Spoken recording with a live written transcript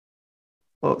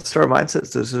Well, Star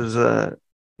Mindsets, this is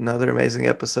another amazing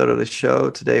episode of the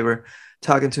show. Today, we're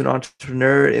talking to an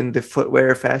entrepreneur in the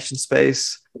footwear fashion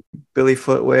space. Billy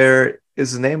Footwear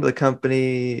is the name of the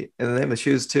company and the name of the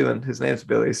shoes, too. And his name's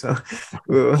Billy. So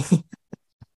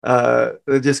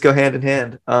they just go hand in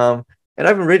hand. And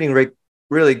I've been reading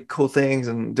really cool things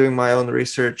and doing my own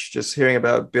research, just hearing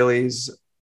about Billy's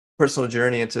personal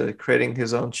journey into creating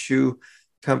his own shoe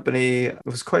company. It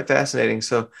was quite fascinating.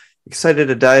 So excited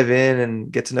to dive in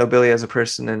and get to know Billy as a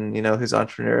person and his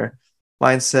entrepreneur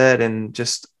mindset and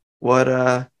just what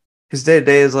his day to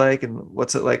day is like and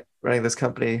what's it like running this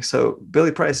company. So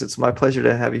Billy Price, it's my pleasure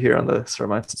to have you here on the Star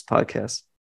Mindsets podcast.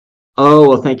 Oh,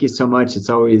 well, thank you so much.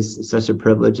 It's always such a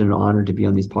privilege and an honor to be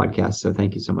on these podcasts. So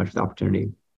thank you so much for the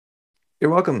opportunity. You're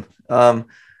welcome. I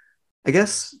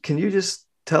guess can you just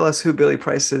tell us who Billy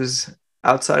Price is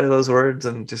outside of those words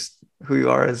and just who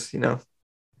you are as Billy?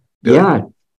 Yeah.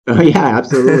 Oh, yeah,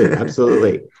 absolutely.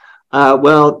 Absolutely.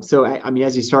 I mean,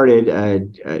 as you started,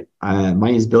 my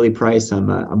name is Billy Price.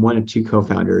 I'm one of two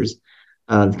co-founders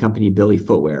of the company Billy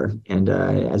Footwear. And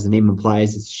as the name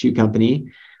implies, it's a shoe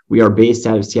company. We are based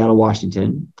out of Seattle,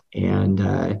 Washington.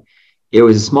 And it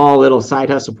was a small little side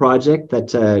hustle project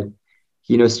that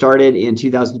started in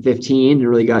 2015 and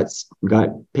really got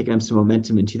picking up some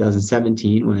momentum in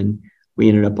 2017 when we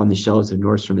ended up on the shelves of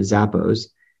Nordstrom and Zappos.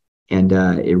 And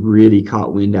it really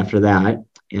caught wind after that.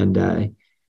 And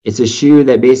it's a shoe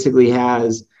that basically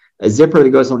has a zipper that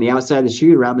goes on the outside of the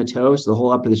shoe around the toe, so the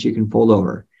whole upper of the shoe can fold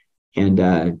over and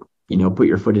put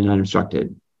your foot in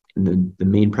unobstructed. And the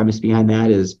main premise behind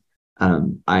that is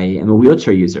I am a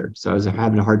wheelchair user, so I was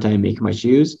having a hard time making my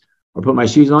shoes or put my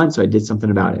shoes on, so I did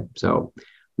something about it. So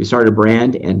we started a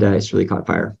brand, and it's really caught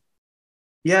fire.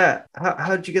 Yeah.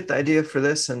 How did you get the idea for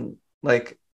this? And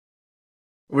like,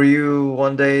 were you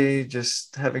one day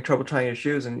just having trouble tying your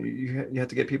shoes and you had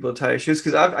to get people to tie your shoes?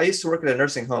 Because I used to work at a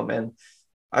nursing home and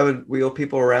I would wheel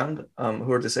people around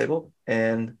who are disabled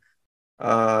and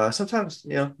sometimes,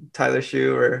 tie their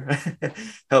shoe or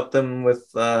help them with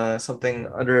something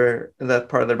under that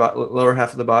part of their lower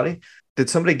half of the body. Did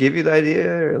somebody give you the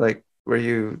idea or like, were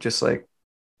you just like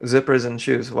zippers and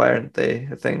shoes? Why aren't they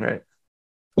a thing, right?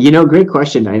 Great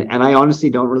question. And I honestly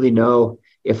don't really know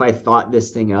if I thought this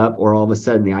thing up or all of a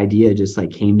sudden the idea just like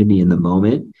came to me in the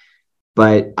moment.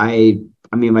 But I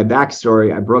mean, my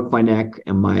backstory, I broke my neck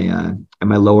and my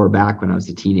lower back when I was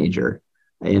a teenager.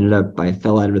 I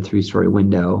fell out of a three-story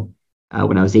window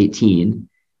when I was 18.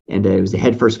 And it was a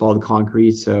head first fall to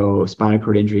concrete. So spinal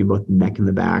cord injury in both the neck and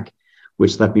the back,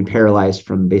 which left me paralyzed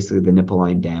from basically the nipple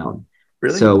line down.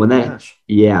 Really? So Oh when my that, gosh.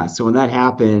 yeah, so when that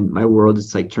happened, my world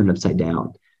just like turned upside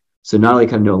down. So not only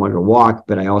could I no longer walk,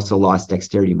 but I also lost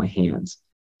dexterity in my hands.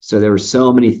 So there were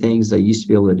so many things I used to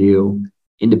be able to do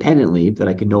independently that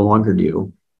I could no longer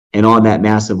do. And on that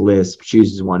massive list,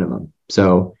 shoes is one of them.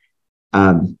 So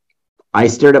um, I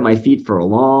stared at my feet for a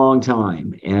long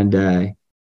time. And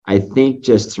I think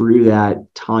just through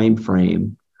that time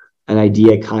frame, an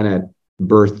idea kind of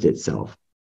birthed itself.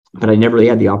 But I never really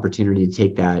had the opportunity to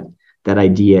take that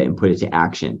idea and put it to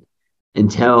action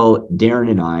until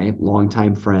Darren and I,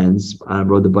 longtime friends,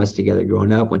 rode the bus together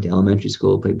growing up, went to elementary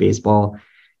school, played baseball.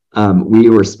 We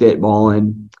were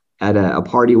spitballing at a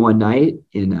party one night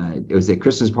it was a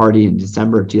Christmas party in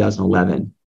December of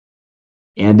 2011.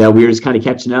 And we were just kind of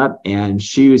catching up and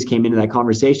shoes came into that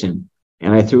conversation.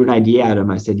 And I threw an idea at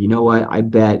him. I said, you know what? I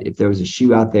bet if there was a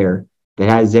shoe out there that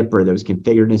had a zipper that was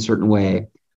configured in a certain way,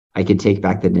 I could take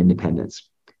back that independence.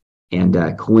 And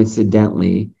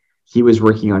coincidentally, he was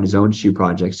working on his own shoe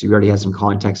project. So he already had some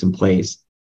contacts in place.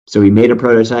 So he made a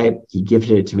prototype, he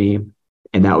gifted it to me.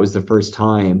 And that was the first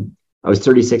time I was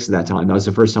 36 at that time. That was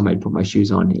the first time I'd put my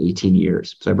shoes on in 18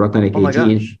 years. So I broke my neck Oh my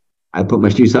 18. gosh. I put my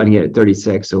shoes on again at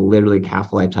 36. So literally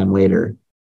half a lifetime later,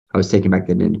 I was taking back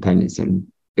that independence.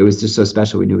 And it was just so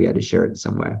special. We knew we had to share it in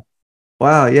some way.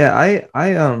 Wow. Yeah.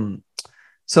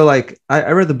 So like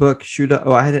I read the book Shoe Dog.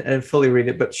 Oh, I didn't fully read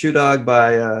it, but Shoe Dog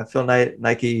by Phil Knight,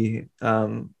 Nike,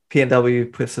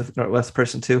 PNW, Pacific Northwest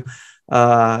person too.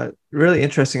 Really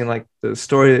interesting in like the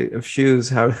story of shoes,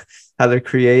 how they're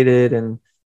created, and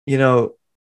you know,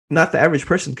 not the average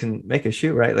person can make a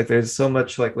shoe, right? Like there's so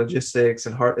much like logistics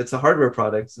and it's a hardware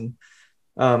product, and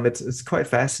it's quite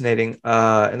fascinating.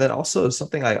 And then also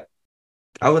something I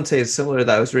wouldn't say is similar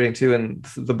that I was reading too in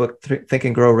the book Think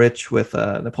and Grow Rich with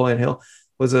Napoleon Hill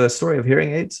was a story of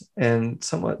hearing aids and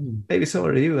somewhat maybe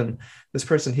similar to you. And this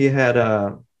person,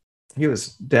 he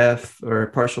was deaf or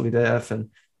partially deaf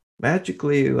and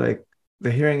magically like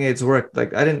the hearing aids worked.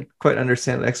 Like I didn't quite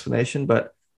understand the explanation,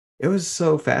 but it was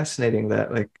so fascinating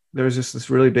that like there was just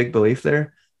this really big belief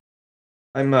there.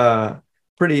 I'm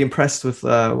pretty impressed with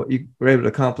what you were able to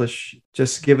accomplish,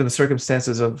 just given the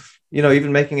circumstances of,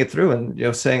 even making it through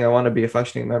and, saying, I want to be a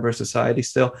functioning member of society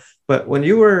still. But when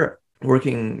you were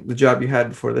working the job you had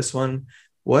before this one,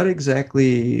 what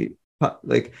exactly,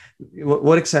 like,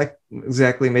 what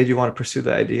exactly made you want to pursue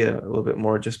the idea a little bit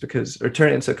more, just because, or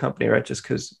turn it into a company, right? Just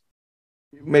because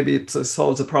maybe it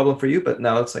solves a problem for you, but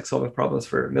now it's like solving problems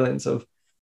for millions of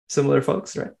similar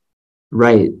folks, right?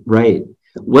 Right, right.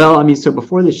 Well, I mean, so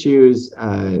before the shoes,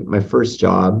 my first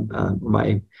job,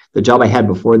 the job I had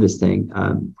before this thing,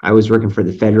 I was working for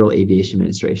the Federal Aviation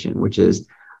Administration, which is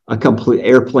a complete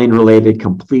airplane related,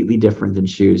 completely different than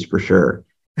shoes for sure.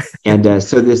 And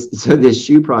so this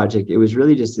shoe project, it was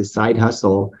really just a side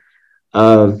hustle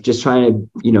of just trying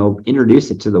to,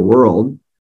 introduce it to the world.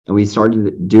 And we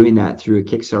started doing that through a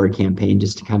Kickstarter campaign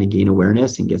just to kind of gain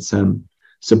awareness and get some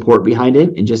support behind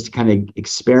it, and just to kind of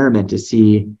experiment to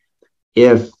see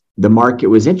if the market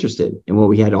was interested in what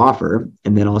we had to offer,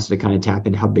 and then also to kind of tap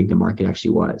into how big the market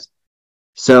actually was.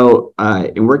 So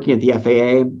in working at the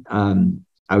FAA,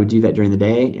 I would do that during the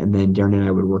day, and then Darren and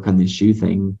I would work on this shoe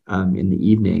thing in the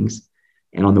evenings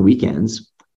and on the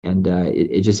weekends. And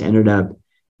it just ended up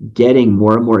getting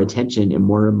more and more attention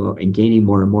and gaining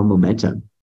more and more momentum.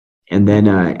 And then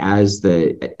as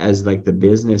the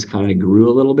business kind of grew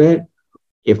a little bit,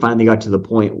 it finally got to the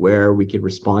point where we could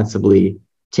responsibly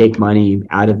take money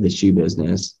out of the shoe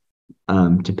business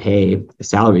to pay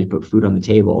salaries, put food on the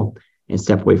table, and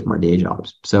step away from our day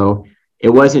jobs. So it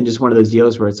wasn't just one of those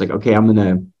deals where it's like, okay, I'm going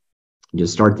to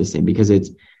just start this thing, because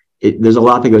there's a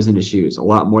lot that goes into shoes, a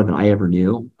lot more than I ever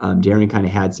knew. Darren kind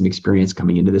of had some experience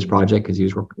coming into this project because he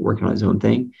was working on his own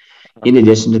thing. In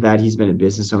addition to that, he's been a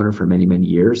business owner for many, many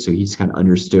years. So he's kind of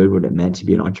understood what it meant to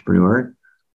be an entrepreneur.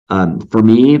 For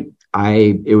me,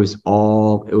 it was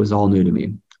all new to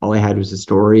me. All I had was a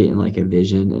story and like a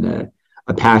vision and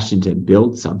a passion to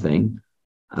build something.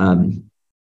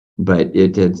 But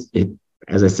it,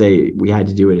 as I say, we had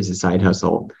to do it as a side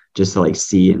hustle just to like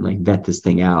see and like vet this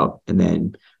thing out. And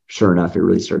then sure enough, it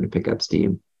really started to pick up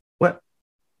steam. What?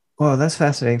 Well, that's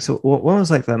fascinating. So what was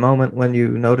like the moment when you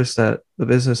noticed that the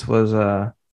business was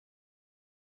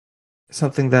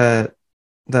something that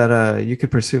you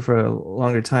could pursue for a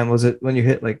longer time? Was it when you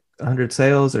hit like 100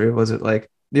 sales, or was it like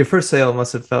your first sale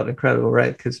must have felt incredible,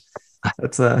 right? Because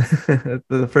that's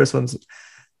the first one's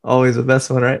always the best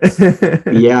one, right?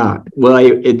 Yeah. Well,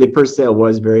 the first sale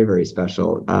was very, very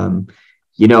special.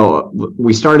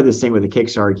 We started this thing with a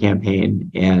Kickstarter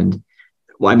campaign, and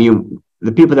well, I mean,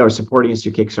 the people that were supporting us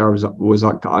through Kickstarter was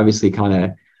obviously kind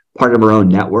of part of our own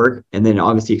network, and then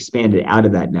obviously expanded out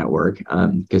of that network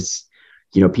because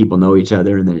people know each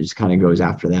other, and then it just kind of goes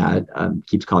after that,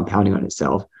 keeps compounding on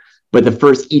itself. But the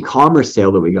first e-commerce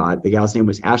sale that we got, the gal's name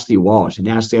was Ashley Walsh. And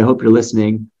Ashley, I hope you're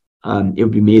listening. It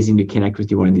would be amazing to connect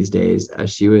with you one of these days.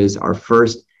 She was our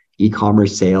first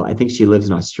e-commerce sale. I think she lives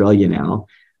in Australia now.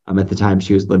 At the time,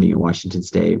 she was living in Washington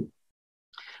State.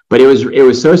 But it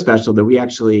was so special that we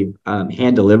actually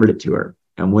hand delivered it to her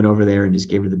and went over there and just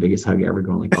gave her the biggest hug ever,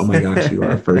 going like, "Oh my gosh, you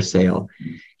got our first sale."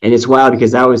 And it's wild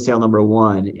because that was sale number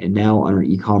one, and now on our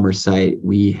e-commerce site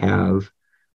we've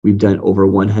done over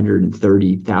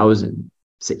 130,000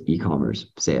 e-commerce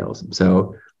sales.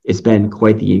 So it's been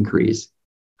quite the increase.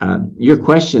 Your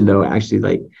question though, actually,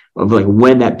 like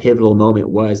when that pivotal moment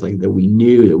was, like that we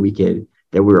knew that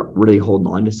we were really holding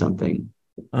on to something.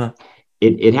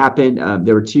 It happened.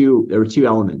 There were two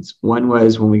elements. One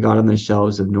was when we got on the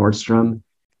shelves of Nordstrom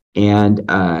and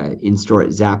in store at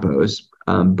Zappos,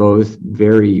 both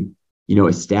very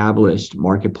established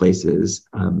marketplaces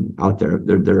out there.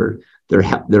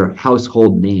 They're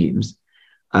household names.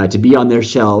 To be on their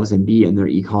shelves and be in their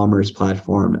e-commerce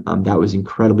platform, that was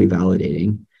incredibly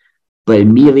validating. But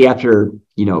immediately after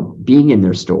being in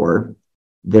their store,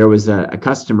 there was a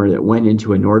customer that went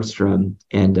into a Nordstrom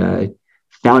and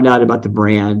found out about the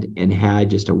brand and had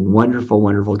just a wonderful,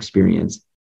 wonderful experience,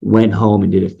 went home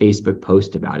and did a Facebook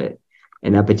post about it.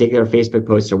 And that particular Facebook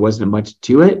post, there wasn't much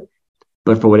to it,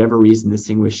 but for whatever reason, this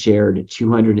thing was shared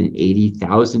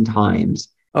 280,000 times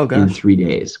in 3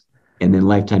 days. And then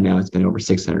lifetime now, it's been over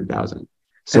 600,000.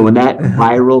 So when that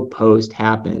viral post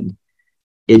happened,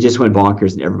 it just went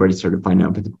bonkers, and everybody started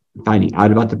finding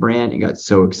out about the brand and got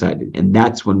so excited. And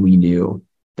that's when we knew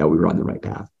that we were on the right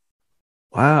path.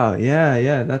 Wow.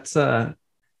 Yeah. That's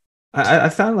I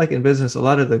found like in business, a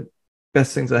lot of the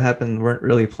best things that happened weren't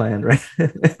really planned, right?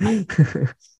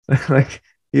 Like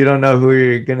you don't know who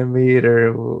you're gonna meet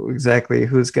or exactly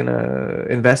who's gonna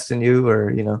invest in you,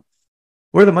 or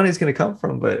where the money's gonna come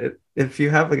from. But if you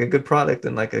have like a good product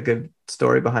and like a good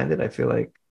story behind it, I feel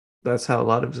like that's how a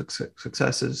lot of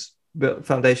successes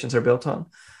foundations are built on.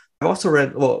 I also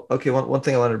read, well, okay, one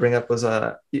thing I wanted to bring up was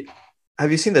have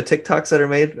you seen the TikToks that are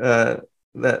made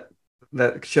that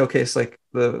that showcase like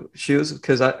the shoes?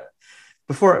 Because I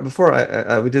before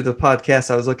I we did the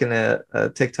podcast, I was looking at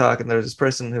TikTok, and there was this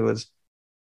person who was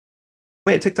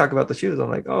made a TikTok about the shoes. I'm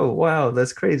like, oh wow,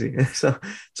 that's crazy. So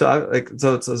I like,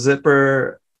 so it's a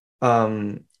zipper,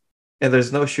 um, and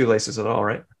there's no shoelaces at all,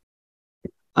 right?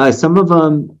 Some of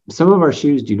our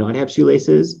shoes do not have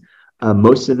shoelaces.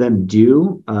 Most of them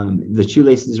do. The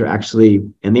shoelaces are actually,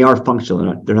 and they are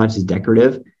functional. They're not just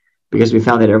decorative, because we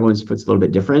found that everyone's foot's a little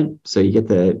bit different. So you get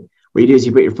what you do is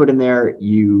you put your foot in there,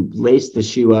 you lace the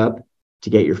shoe up to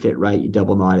get your fit right, you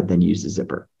double knot it, then use the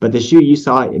zipper. But the shoe you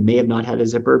saw, it may have not had a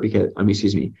zipper because, I mean,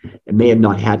 excuse me, it may have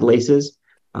not had laces,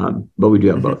 but we do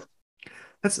have Mhm. both.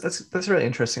 That's really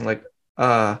interesting. Like,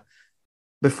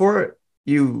 before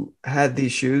you had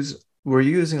these shoes, were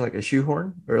you using like a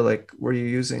shoehorn, or like were you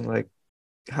using like,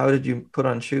 how did you put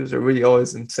on shoes, or were you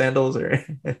always in sandals, or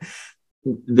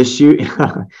The shoe,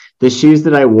 the shoes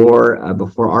that I wore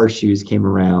before our shoes came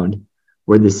around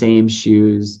were the same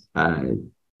shoes.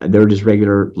 They were just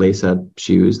regular lace-up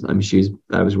shoes. I mean, shoes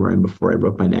that I was wearing before I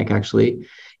broke my neck. Actually,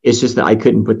 it's just that I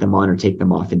couldn't put them on or take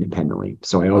them off independently.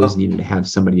 So I always oh, needed to have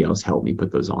somebody else help me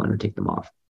put those on or take them off.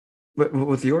 but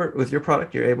with your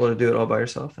product, you're able to do it all by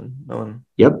yourself, and no one.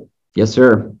 Yep. Yes,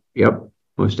 sir. Yep.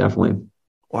 Most definitely.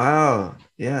 Wow,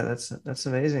 yeah, that's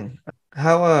amazing.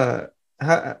 How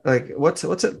like what's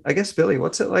it? I guess Billy,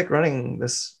 what's it like running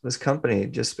this company?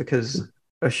 Just because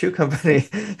a shoe company,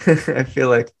 I feel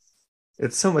like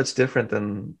it's so much different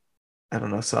than, I don't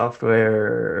know,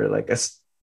 software, or like a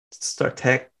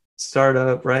tech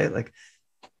startup, right? Like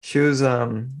shoes,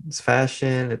 it's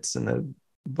fashion, it's in a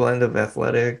blend of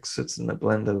athletics, it's in a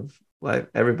blend of like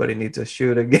everybody needs a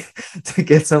shoe to get to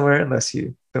get somewhere, unless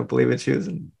you don't believe in shoes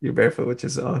and you're barefoot, which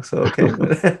is also okay.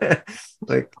 But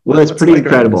like Well, it's what's it pretty like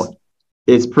running this? incredible.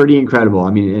 It's pretty incredible.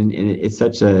 I mean, and it's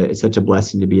such a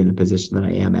blessing to be in the position that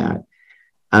I am at.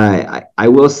 I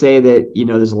will say that,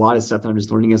 there's a lot of stuff that I'm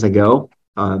just learning as I go.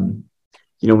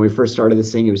 When we first started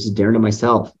this thing, it was just Darren and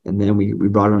myself. And then we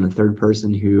brought on a third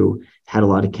person who had a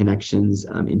lot of connections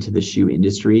into the shoe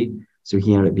industry. So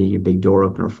he ended up being a big door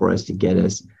opener for us to get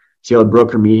us to be able to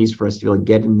broker meetings for us to be able to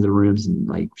get into the rooms and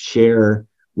like share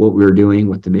what we were doing,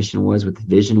 what the mission was, what the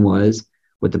vision was,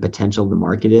 what the potential of the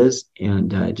market is, and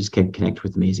just can connect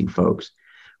with amazing folks.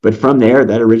 But from there,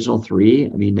 that original three, I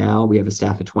mean, now we have a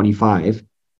staff of 25.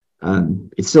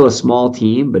 It's still a small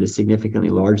team, but it's significantly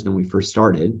larger than when we first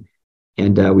started.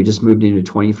 And we just moved into a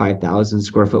 25,000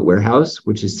 square foot warehouse,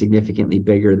 which is significantly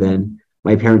bigger than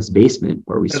my parents' basement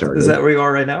where we Is started. that where you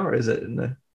are right now, or is it in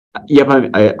the? Yep,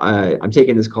 I'm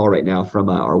taking this call right now from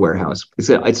our warehouse. It's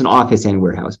an office and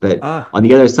warehouse, but Ah, on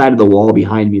the other side of the wall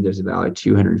behind me, there's about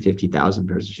 250,000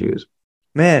 pairs of shoes.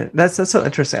 man, that's so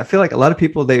interesting. I feel like a lot of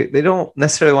people, they don't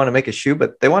necessarily want to make a shoe,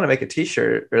 but they want to make a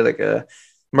t-shirt or like a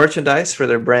merchandise for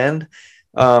their brand.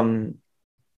 Um,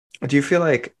 do you feel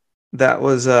like that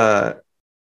was I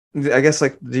guess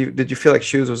like, did you feel like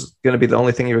shoes was going to be the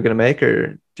only thing you were going to make, or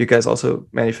do you guys also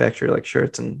manufacture like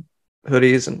shirts and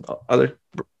hoodies and other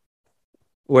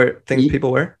wear things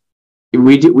people wear?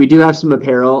 We do have some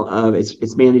apparel.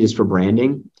 It's mainly just for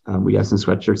branding. We have some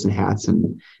sweatshirts and hats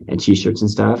and t-shirts and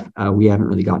stuff. We haven't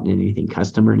really gotten anything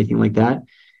custom or anything like that.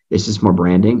 It's just more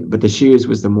branding. But the shoes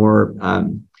was the more.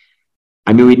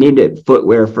 I mean, we named it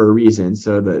footwear for a reason.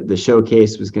 So the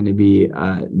showcase was going to be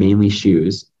mainly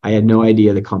shoes. I had no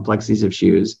idea the complexities of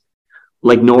shoes,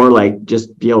 like nor like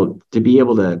just be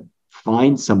able to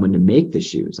find someone to make the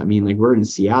shoes. I mean, like we're in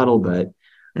Seattle, but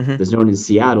Hmm. there's no one in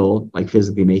Seattle like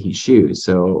physically making shoes.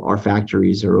 So our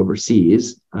factories are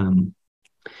overseas. And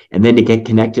then to get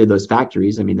connected to those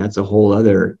factories, I mean, that's a whole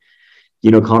other,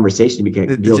 conversation to be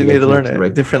Did able you to need get to learn connected, a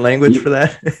right? different language for You,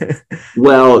 that?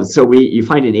 well, so you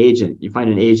find an agent,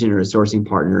 or a sourcing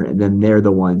partner, and then they're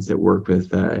the ones that work with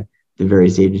the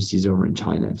various agencies over in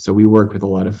China. So we work with a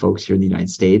lot of folks here in the United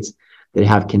States that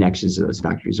have connections to those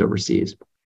factories overseas.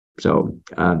 So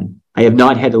I have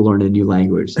not had to learn a new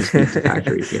language to speak to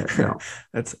factories yet. No.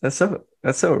 That's so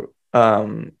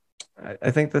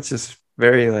I think that's just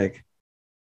very like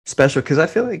special, because I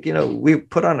feel like, we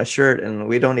put on a shirt and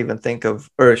we don't even think of,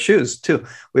 or shoes too,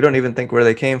 we don't even think where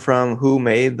they came from, who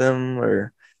made them,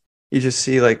 or you just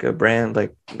see like a brand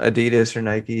like Adidas or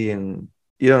Nike, and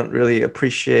you don't really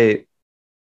appreciate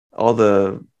all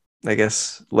the, I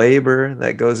guess, labor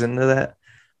that goes into that.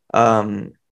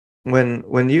 um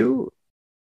when you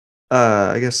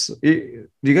I guess do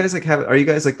you guys like have, are you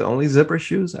guys like the only zipper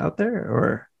shoes out there,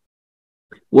 or?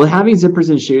 Well, having zippers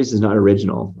in shoes is not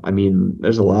original. I mean,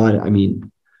 there's a lot. I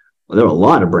mean, well, there are a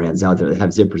lot of brands out there that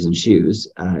have zippers in shoes.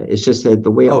 It's just that the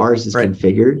way ours is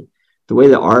configured,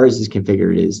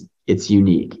 is it's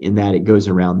unique in that it goes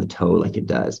around the toe like it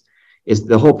does. Is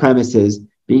the whole premise is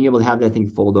being able to have that thing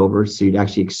fold over so it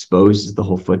actually exposes the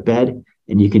whole footbed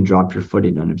and you can drop your foot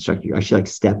in unobstructed. You're actually like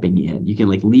stepping in. You can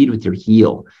like lead with your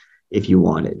heel if you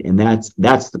want it. And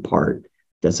that's the part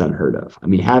that's unheard of. I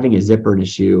mean, having a zipper in a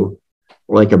shoe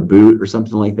or like a boot or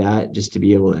something like that, just to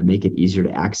be able to make it easier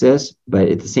to access. But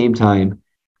at the same time,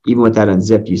 even with that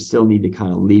unzipped, you still need to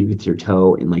kind of lead with your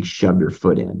toe and like shove your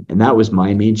foot in. And that was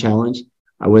my main challenge.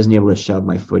 I wasn't able to shove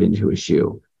my foot into a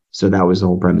shoe. So that was the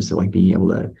whole premise of like being able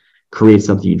to create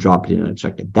something, you drop it in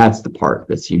unobstructed. That's the part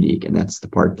that's unique. And that's the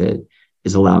part that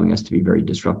is allowing us to be very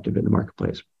disruptive in the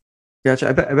marketplace. Gotcha.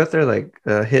 I bet they're like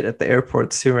hit at the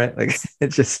airports too, right? Like it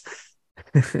just.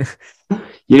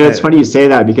 It's funny you say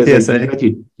that because like,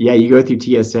 you go through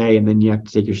TSA and then you have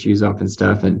to take your shoes off and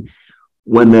stuff. And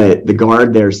when the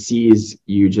guard there sees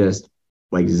you just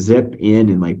like zip in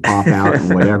and like pop out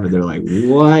and whatever, they're like,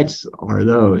 what are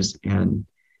those? And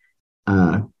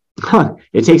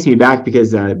it takes me back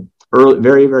because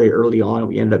very, very early on,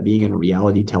 we ended up being in a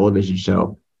reality television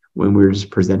show when we were just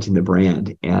presenting the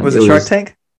brand. And was it Shark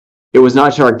Tank? It was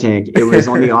not Shark Tank. It was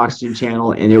on the Oxygen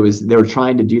Channel, and they were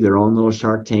trying to do their own little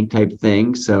Shark Tank type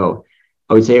thing. So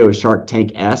I would say it was Shark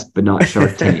Tank-esque, but not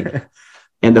Shark Tank.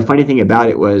 And the funny thing about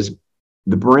it was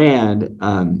the brand,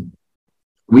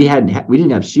 we didn't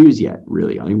have shoes yet,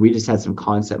 really. I mean, we just had some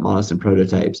concept models and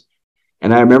prototypes.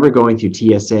 And I remember going through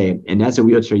TSA, and as a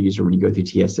wheelchair user, when you go through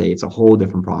TSA, it's a whole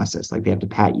different process. Like they have to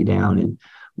pat you down and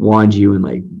wand you and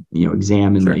like,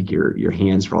 examine like your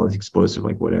hands for all this explosive,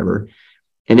 like whatever.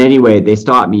 And anyway, they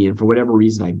stopped me, and for whatever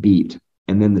reason, I beeped.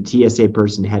 And then the TSA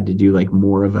person had to do like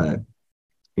more of a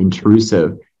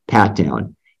intrusive pat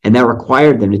down, and that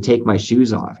required them to take my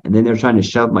shoes off. And then they're trying to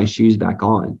shove my shoes back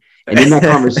on. And in that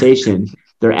conversation,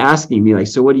 they're asking me like,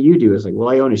 "So what do you do?" It's like, "Well,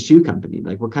 I own a shoe company."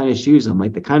 Like, "What kind of shoes?" I'm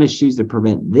like, "The kind of shoes that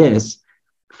prevent this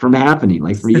from happening.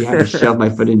 Like for you to have to shove my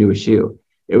foot into a shoe."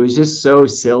 It was just so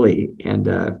silly.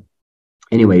 And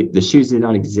anyway, the shoes did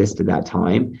not exist at that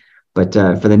time. But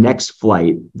for the next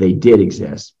flight, they did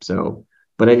exist. So,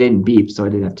 but I didn't beep, so I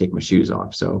didn't have to take my shoes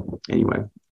off. So anyway, it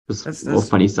was a little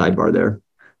funny sidebar there.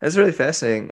 That's really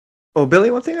fascinating. Well,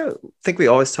 Billy, one thing I think we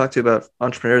always talk to about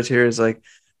entrepreneurs here is like,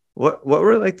 what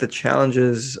were like the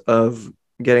challenges of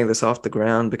getting this off the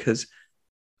ground? Because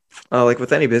like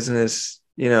with any business,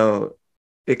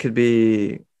 it could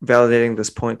be validating this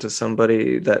point to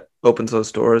somebody that opens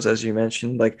those doors, as you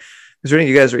mentioned. Like, I was reading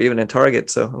you guys are even in Target,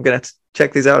 so I'm gonna have to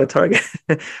check these out at Target.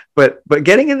 but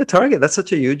getting into Target, that's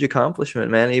such a huge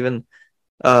accomplishment, man. Even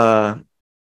I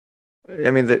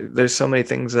mean, there's so many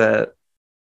things that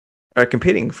are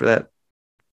competing for that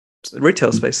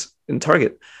retail space in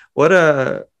Target. What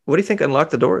do you think unlocked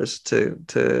the doors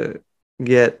to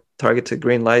get Target to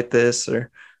green light this, or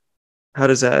how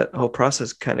does that whole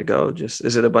process kind of go? Just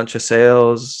is it a bunch of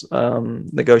sales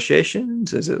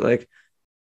negotiations? Is it like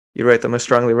you write them a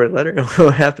strongly worded letter?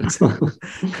 What happens?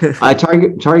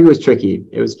 Target was tricky.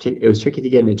 It was tricky to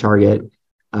get into Target.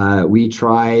 We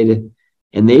tried,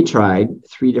 and they tried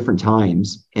 3 different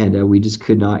times, and we just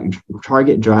could not.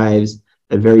 Target drives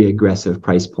a very aggressive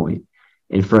price point,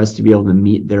 and for us to be able to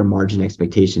meet their margin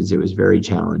expectations, it was very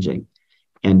challenging.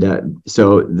 And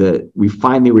so we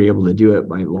finally were able to do it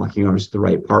by locking arms with the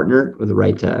right partner, or the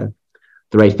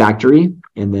right factory,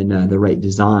 and then the right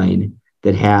design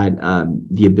that had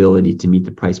the ability to meet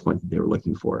the price point that they were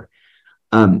looking for.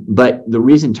 But the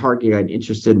reason Target got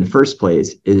interested in the first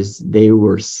place is they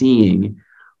were seeing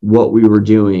what we were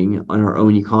doing on our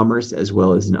own e-commerce as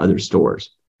well as in other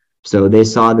stores. So they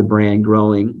saw the brand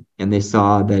growing, and they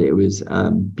saw that it was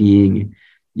being,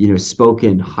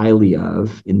 spoken highly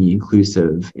of in the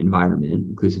inclusive environment,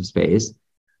 inclusive space.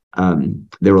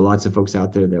 There were lots of folks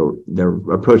out there that they're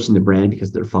approaching the brand because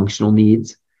of their functional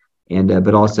needs. And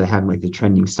but also having like the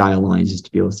trending style lines just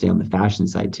to be able to stay on the fashion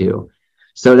side too.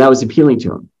 So that was appealing to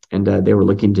them. And they were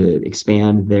looking to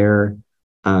expand their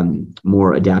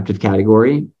more adaptive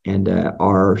category, and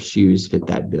our shoes fit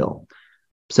that bill.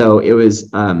 So it was,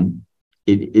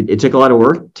 it took a lot of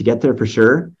work to get there for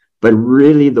sure, but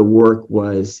really the work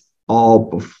was all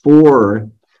before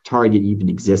Target even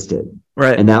existed.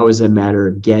 Right. And that was a matter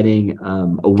of getting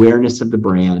awareness of the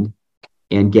brand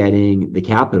and getting the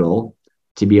capital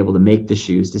to be able to make the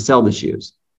shoes, to sell the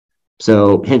shoes.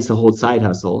 So hence the whole side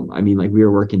hustle. I mean, like we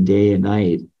were working day and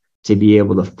night to be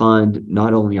able to fund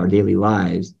not only our daily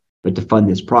lives, but to fund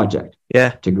this project.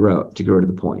 Yeah. To grow to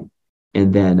the point.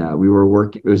 And then we were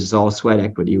working, it was all sweat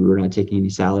equity. We were not taking any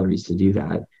salaries to do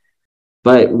that.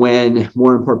 But when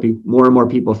more and more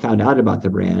people found out about the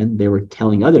brand, they were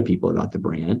telling other people about the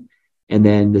brand. And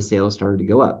then the sales started to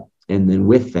go up. And then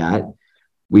with that,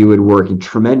 we would work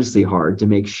tremendously hard to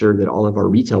make sure that all of our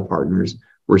retail partners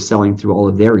were selling through all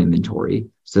of their inventory.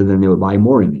 So then they would buy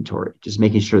more inventory, just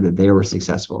making sure that they were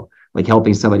successful, like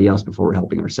helping somebody else before we're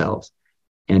helping ourselves.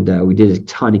 And we did a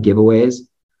ton of giveaways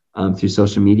through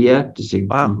social media just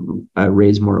to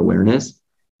raise more awareness.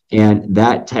 And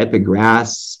that type of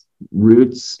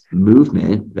grassroots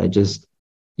movement that just,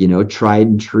 tried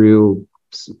and true,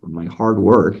 my hard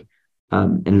work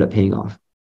ended up paying off.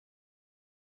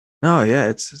 Oh yeah,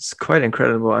 it's quite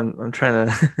incredible. I'm trying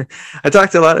to I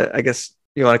talked to a lot of, I guess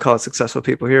you want to call it successful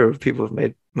people here, people who've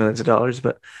made millions of dollars,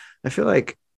 but I feel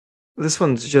like this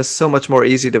one's just so much more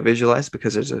easy to visualize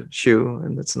because there's a shoe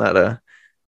and it's not a,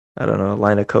 I don't know, a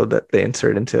line of code that they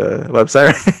insert into a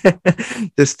website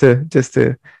just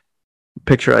to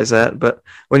picturize that. But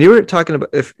when you were talking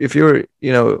about if you were,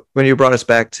 when you brought us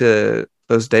back to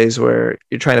those days where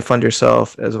you're trying to fund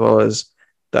yourself as well as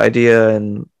the idea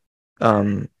and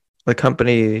the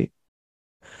company,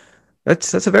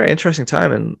 that's a very interesting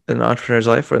time in an entrepreneur's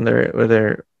life when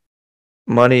their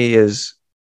money is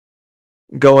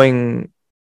going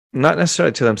not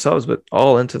necessarily to themselves but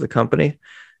all into the company.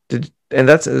 Would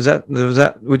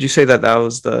you say that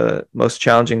was the most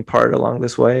challenging part along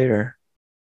this way, or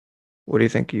what do you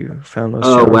think you found most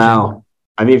challenging? Wow.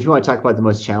 I mean, if you want to talk about the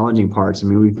most challenging parts, I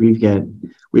mean,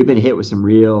 we've been hit with some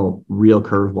real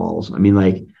curveballs. I mean,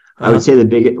 like I would say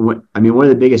one of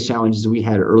the biggest challenges we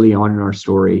had early on in our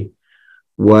story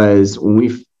was when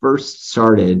we first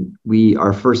started,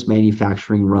 our first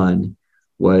manufacturing run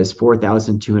was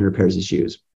 4,200 pairs of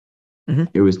shoes. Mm-hmm.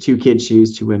 It was 2 kids'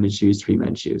 shoes, 2 women's shoes, 3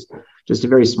 men's shoes, just a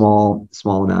very small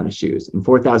amount of shoes. And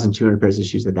 4,200 pairs of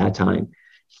shoes at that time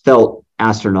felt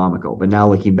astronomical, but now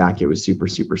looking back, it was super,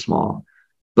 super small.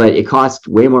 But it cost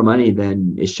way more money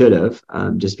than it should have,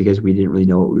 just because we didn't really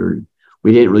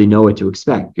know what to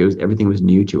expect. Everything was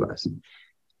new to us.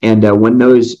 And when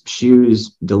those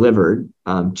shoes delivered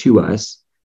to us,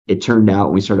 it turned out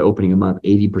when we started opening them up,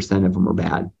 80% of them were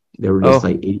bad. They were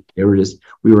just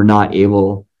we were not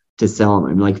able to sell them.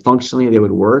 I mean, like functionally they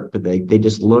would work, but they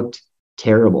just looked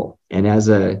terrible. And as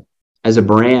a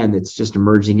brand that's just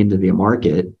emerging into the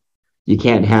market, you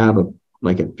can't have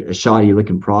a shoddy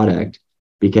looking product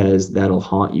because that'll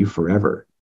haunt you forever.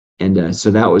 And so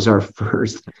that was our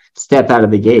first step out of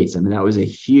the gates. I mean, that was a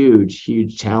huge,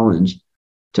 huge challenge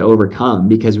to overcome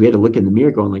because we had to look in the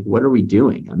mirror going like, what are we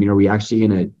doing? I mean, are we actually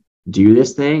going to do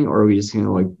this thing? Or are we just going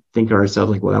to like think to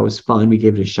ourselves like, well, that was fun. We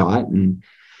gave it a shot and,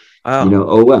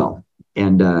 oh, well.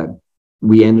 And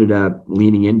we ended up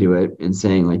leaning into it and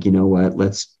saying like, you know what,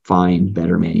 let's find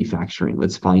better manufacturing.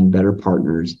 Let's find better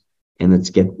partners and let's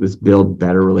build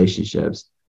better relationships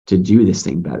to do this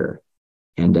thing better.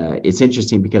 And it's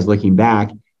interesting because looking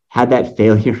back, had that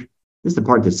failure, this is the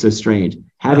part that's so strange.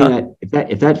 If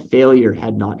that failure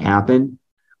had not happened,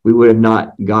 we would have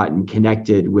not gotten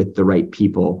connected with the right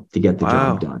people to get the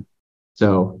job done.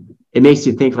 So it makes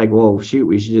you think like, well, shoot,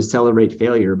 we should just celebrate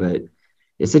failure, but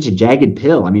it's such a jagged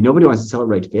pill. I mean, nobody wants to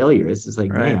celebrate failure. It's just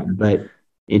like, man, but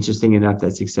interesting enough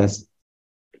that success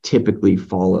typically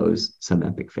follows some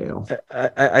epic fail.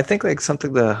 I think like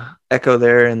something to echo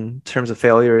there in terms of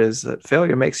failure is that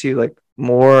failure makes you like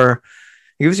more,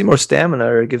 it gives you more stamina,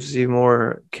 or it gives you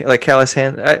more like callous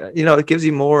hand. It gives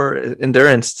you more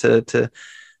endurance to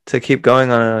keep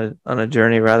going on a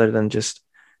journey rather than just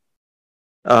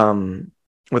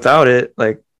without it.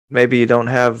 Like maybe you don't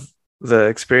have the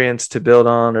experience to build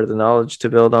on or the knowledge to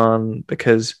build on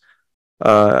because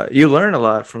you learn a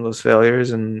lot from those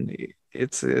failures. And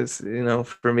it's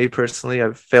for me personally,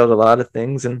 I've failed a lot of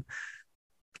things, and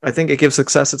I think it gives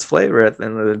success its flavor at the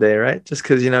end of the day, right? Just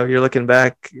because you're looking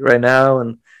back right now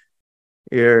and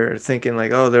you're thinking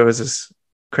like, oh, there was this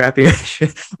crappy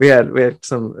we had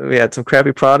some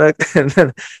crappy product, and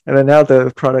then now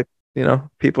the product,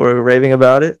 people are raving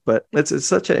about it. But it's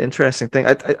such an interesting thing.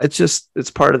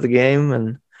 It's part of the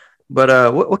game.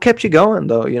 But what kept you going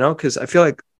though? Because I feel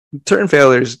like certain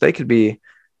failures, they could be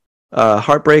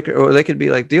heartbreaker, or they could be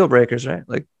like deal breakers, right?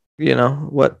 Like,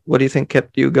 what do you think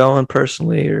kept you going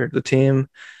personally or the team?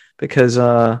 Because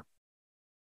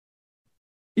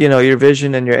your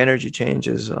vision and your energy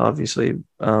changes obviously,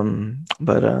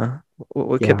 but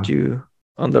what kept you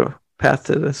on the path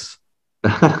to this?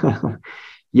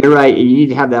 You're right. You need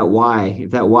to have that why.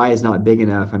 If that why is not big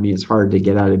enough, I mean, it's hard to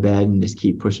get out of bed and just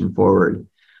keep pushing forward.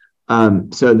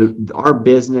 So our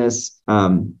business, our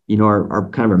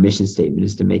kind of our mission statement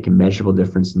is to make a measurable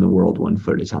difference in the world 1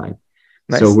 foot at a time.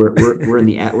 Nice. So we're in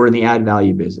the add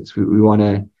value business. We want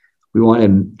We want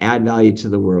to add value to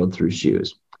the world through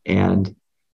shoes. And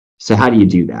so how do you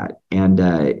do that? And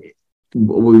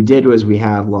what we did was we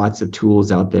have lots of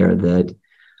tools out there that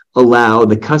allow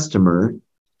the customer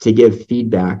to give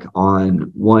feedback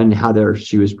on, one, how their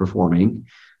shoe is performing,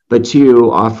 but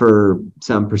two, offer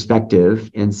some perspective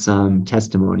and some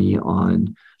testimony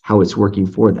on how it's working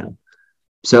for them.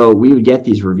 So we would get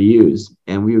these reviews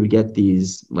and we would get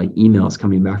these like emails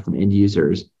coming back from end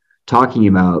users talking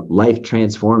about life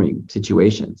transforming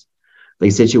situations,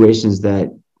 like situations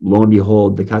that lo and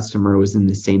behold, the customer was in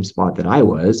the same spot that I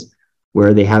was,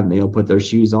 where they haven't been able to put their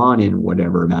shoes on in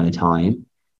whatever amount of time.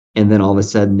 And then all of a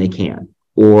sudden they can.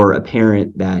 Or a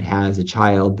parent that has a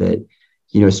child that,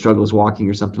 struggles walking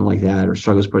or something like that, or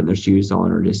struggles putting their shoes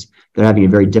on, or just they're having a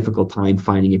very difficult time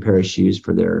finding a pair of shoes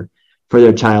for their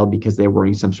child because they're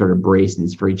wearing some sort of brace and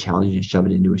it's very challenging to shove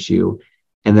it into a shoe.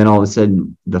 And then all of a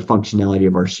sudden the functionality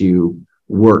of our shoe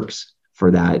works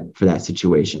for that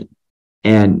situation.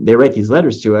 And they write these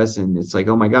letters to us and it's like,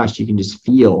 oh my gosh, you can just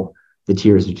feel the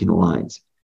tears between the lines.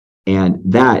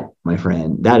 And that, my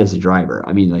friend, that is a driver.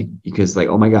 I mean, because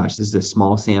oh my gosh, this is a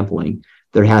small sampling.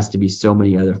 There has to be so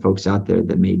many other folks out there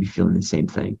that may be feeling the same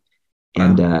thing.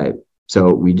 Wow. And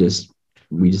so we just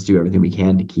do everything we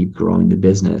can to keep growing the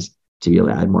business to be able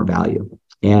to add more value.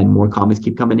 And more comments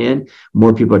keep coming in.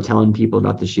 More people are telling people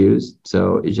about the shoes.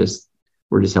 So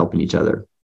we're just helping each other.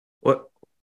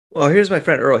 Well, here's my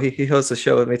friend Earl. He hosts a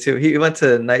show with me too. He went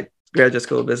to Knight Graduate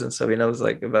School of Business, so he knows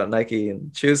about Nike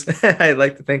and shoes. I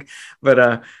like to think,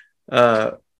 but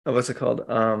what's it called?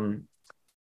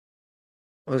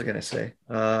 What was I gonna say?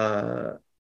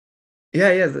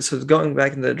 Yeah. So going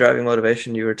back into driving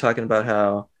motivation, you were talking about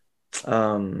how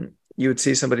you would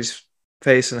see somebody's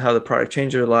face and how the product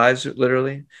changed their lives,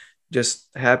 literally, just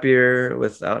happier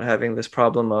without having this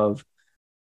problem of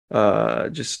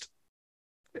just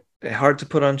hard to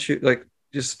put on shoe,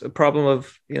 just a problem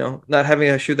of not having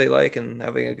a shoe they like and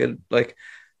having a good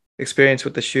experience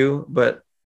with the shoe. But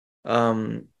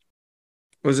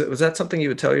was that something you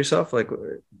would tell yourself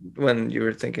when you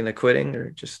were thinking of quitting,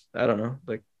 or just, I don't know,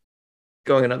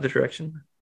 going another direction?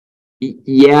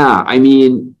 Yeah, I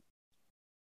mean,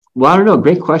 well, I don't know,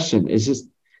 great question. It's just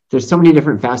there's so many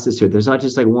different facets to it. There's not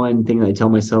just one thing that I tell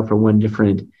myself or one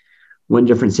different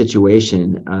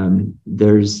situation.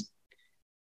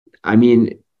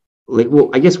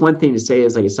 I guess one thing to say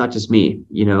is it's not just me,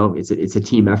 it's a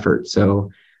team effort.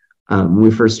 So when we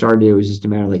first started, it was just a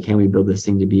matter can we build this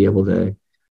thing to be able to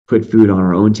put food on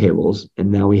our own tables?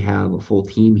 And now we have a full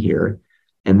team here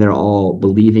and they're all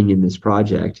believing in this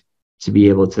project to be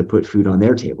able to put food on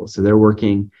their table. So they're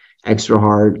working extra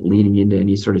hard, leaning into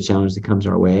any sort of challenge that comes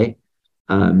our way.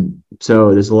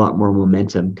 So there's a lot more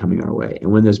momentum coming our way.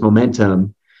 And when there's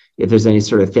momentum, if there's any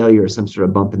sort of failure or some sort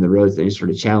of bump in the road, any sort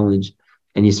of challenge,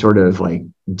 any sort of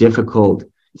difficult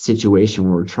situation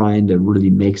where we're trying to really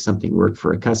make something work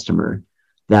for a customer,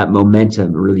 that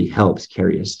momentum really helps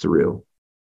carry us through.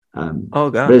 Oh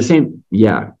gosh. But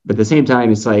at the same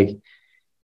time, it's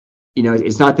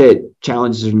it's not that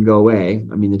challenges can go away.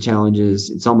 I mean,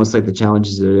 it's almost like the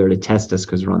challenges are there to test us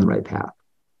because we're on the right path.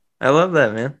 I love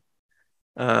that, man.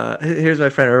 Here's my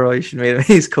friend Earl. You should meet him.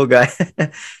 He's a cool guy.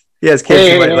 He has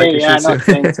kids who might like your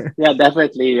shoes too. Yeah,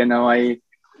 definitely.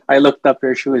 I looked up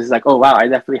your shoes. It's oh wow, I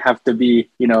definitely have to be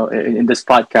in this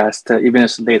podcast even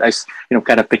as late. I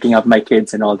kind of picking up my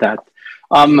kids and all that.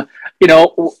 One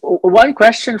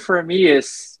question for me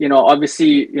is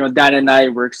obviously Dan and I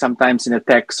work sometimes in the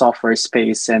tech software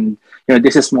space, and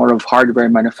this is more of hardware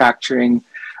manufacturing.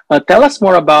 Tell us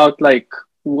more about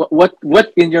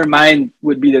what in your mind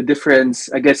would be the difference,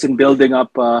 I guess, in building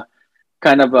up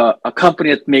kind of a company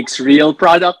that makes real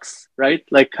products, right?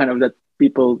 Kind of that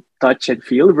people touch and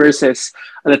feel versus,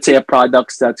 let's say, a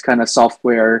product that's kind of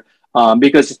software,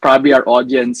 because probably our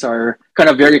audience are kind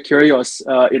of very curious.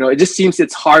 It just seems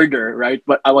it's harder, right?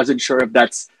 But I wasn't sure if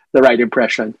that's the right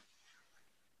impression.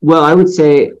 Well, I would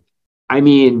say,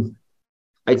 the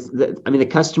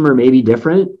customer may be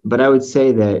different, but I would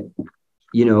say that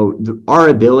our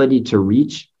ability to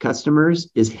reach customers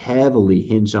is heavily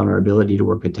hinged on our ability to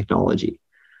work with technology.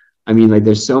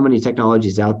 There's so many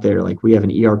technologies out there. We have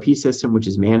an ERP system, which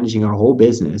is managing our whole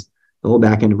business, the whole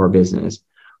back end of our business.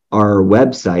 Our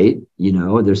website,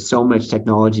 there's so much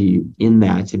technology in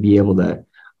that to be able to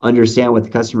understand what the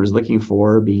customer is looking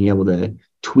for, being able to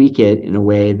tweak it in a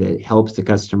way that helps the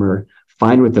customer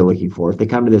find what they're looking for. If they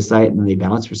come to the site and then they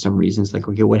bounce for some reason, it's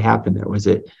okay, what happened there? Was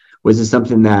it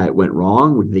something that went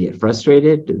wrong? Did they get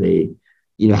frustrated? Did they,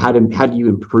 how do you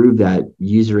improve that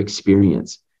user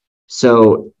experience?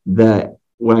 So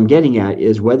what I'm getting at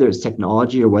is whether it's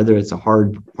technology or whether it's a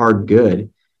hard good,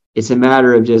 It's a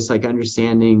matter of just like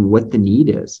understanding what the need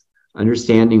is,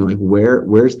 understanding like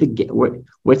what's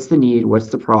the need, what's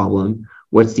the problem,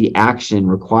 what's the action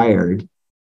required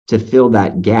to fill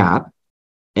that gap,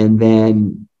 and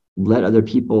then let other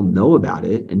people know about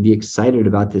it and be excited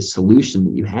about this solution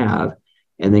that you have,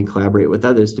 and then collaborate with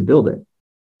others to build it.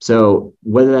 So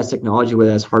whether that's technology,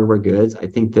 whether that's hardware goods, I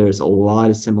think there's a lot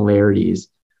of similarities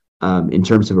in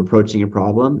terms of approaching a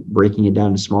problem, breaking it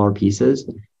down to smaller pieces,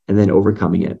 and then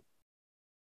overcoming it.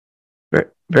 Very,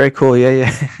 very cool. Yeah,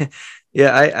 yeah.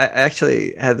 Yeah, I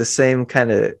actually had the same kind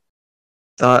of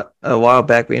thought a while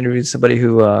back. We interviewed somebody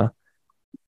who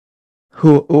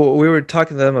we were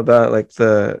talking to them about like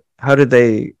how did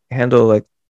they handle like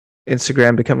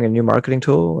Instagram becoming a new marketing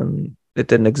tool, and it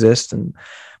didn't exist. And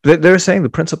they were saying the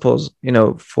principles,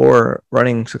 for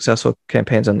running successful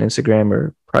campaigns on Instagram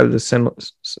are probably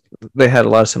they had a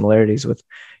lot of similarities with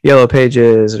Yellow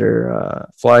Pages or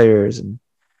flyers, and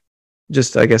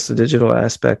just, I guess, the digital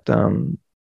aspect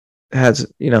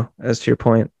has, as to your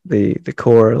point, the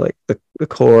core, like the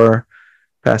core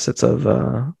facets of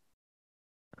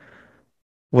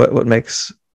what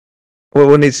needs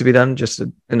to be done, just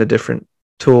in a different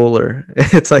tool, or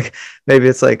it's like maybe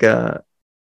it's like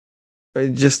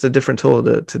just a different tool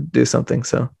to do something.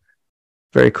 So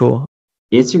very cool.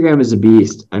 Instagram is a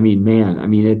beast. I mean, man,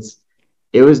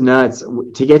 it was nuts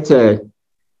to get to.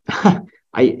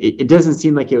 It doesn't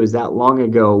seem like it was that long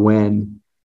ago when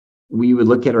we would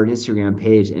look at our Instagram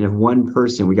page, and if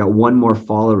we got one more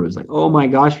follower, it was like, oh my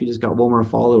gosh, we just got one more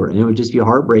follower. And it would just be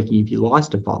heartbreaking if you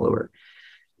lost a follower,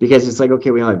 because it's like,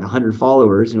 okay, we have like 100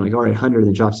 followers, and you're like, all right, 100,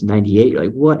 then drops to 98. You're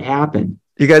like, what happened?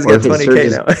 You guys got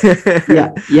 20K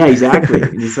now. yeah, exactly.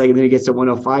 And it's like, and then it gets to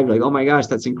 105. You're like, oh my gosh,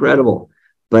 that's incredible.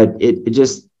 But it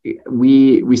just,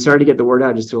 we started to get the word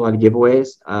out, just through a lot of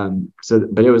giveaways.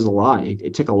 But it was a lot.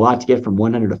 It took a lot to get from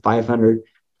 100 to 500,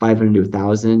 500 to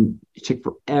 1,000. It took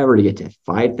forever to get to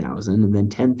 5,000, and then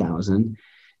 10,000.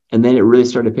 And then it really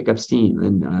started to pick up steam.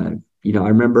 And, I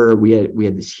remember we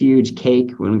had this huge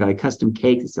cake. We got a custom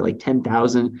cake that said like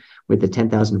 10,000 with the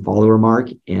 10,000 follower mark.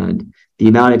 And the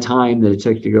amount of time that it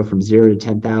took to go from 0 to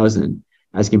 10,000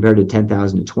 as compared to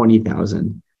 10,000 to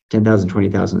 20,000, 10,000,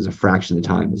 20,000 is a fraction of the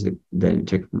time that it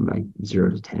took from like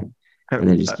 0 to 10. And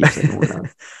then it just keeps going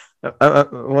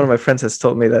up. One of my friends has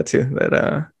told me that too,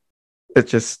 that it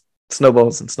just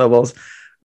snowballs and snowballs.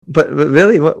 But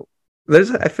really,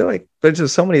 I feel like there's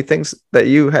just so many things that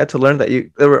you had to learn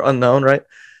that were unknown, right?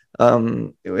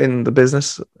 In the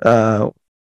business. How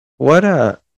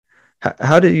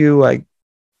do you, I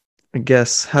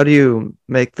guess, how do you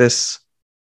make this,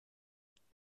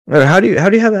 or how do you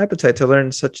have the appetite to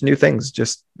learn such new things?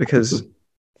 Just because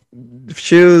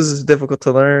shoes is difficult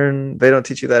to learn. They don't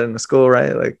teach you that in the school,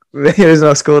 right? Like there's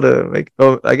no school to make.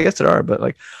 Oh, I guess there are, but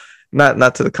like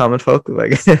not to the common folk.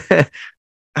 Like,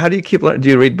 how do you keep learning? Do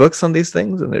you read books on these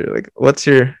things? And they're like, what's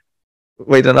your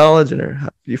way to knowledge? And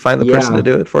do you find the person to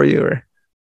do it for you? Or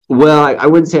well, I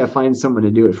wouldn't say I find someone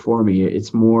to do it for me.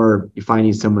 It's more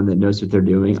finding someone that knows what they're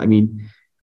doing. I mean,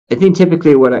 I think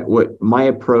typically what my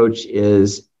approach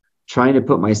is trying to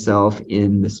put myself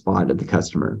in the spot of the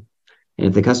customer. And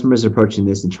if the customer is approaching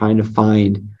this and trying to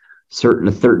find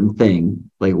a certain thing,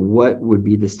 like what would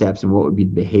be the steps and what would be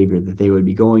the behavior that they would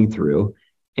be going through,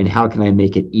 and how can I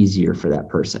make it easier for that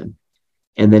person?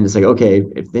 And then it's like, okay,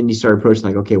 if then you start approaching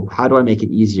like, okay, how do I make it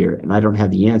easier? And I don't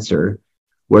have the answer.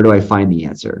 Where do I find the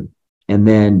answer? And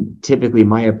then typically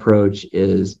my approach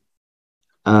is,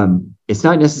 it's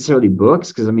not necessarily books,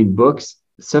 because I mean, books,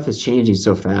 stuff is changing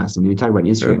so fast. I mean, we talk about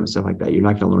Instagram and stuff like that. You're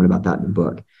not going to learn about that in a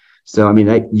book. So, I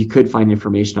mean, you could find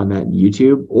information on that in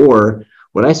YouTube. Or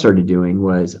what I started doing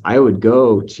was I would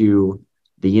go to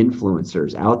the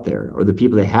influencers out there, or the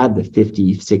people that had the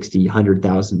 50, 60,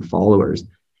 100,000 followers.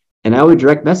 And I would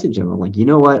direct message them. I'm like, you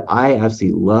know what? I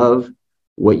absolutely love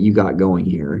what you got going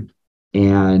here.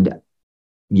 And,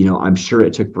 I'm sure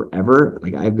it took forever.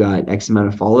 Like I've got X amount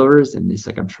of followers, and it's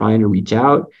like, I'm trying to reach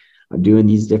out. I'm doing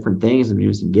these different things. I'm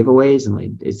doing some giveaways, and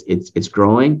like it's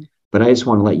growing. But I just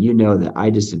want to let you know that I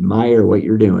just admire what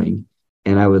you're doing.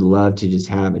 And I would love to just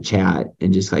have a chat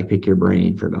and just like pick your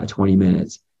brain for about 20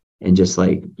 minutes and just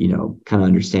like, kind of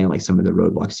understand like some of the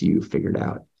roadblocks you figured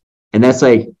out. And that's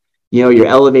like, you're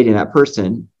elevating that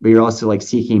person, but you're also like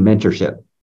seeking mentorship.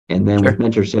 And then with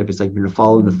mentorship, it's like you're going to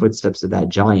follow in the footsteps of that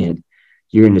giant.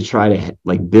 You're going to try to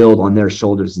like build on their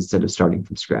shoulders instead of starting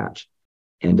from scratch.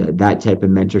 And that type of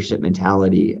mentorship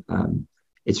mentality,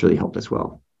 it's really helped as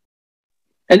well.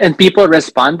 And people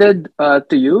responded to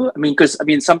you? I mean, because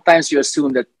sometimes you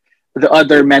assume that the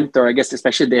other mentor, I guess,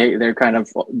 especially they're kind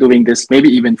of doing this maybe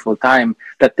even full time,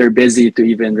 that they're busy to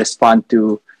even respond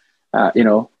to,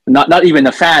 not even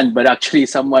a fan, but actually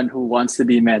someone who wants to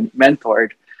be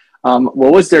mentored.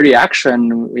 What was the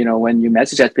reaction, when you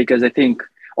messaged that? Because I think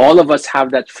all of us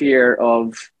have that fear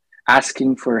of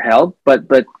asking for help, but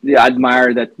they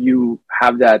admire that you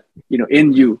have that,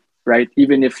 in you, right?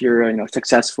 Even if you're a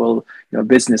successful,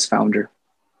 business founder.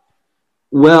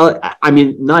 Well, I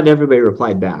mean, not everybody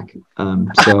replied back.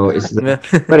 So it's, but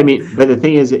the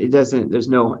thing is, it doesn't. There's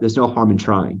no harm in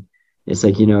trying. It's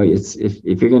like, it's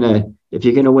if you're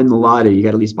gonna win the lottery, you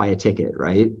got to at least buy a ticket,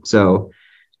 right? So,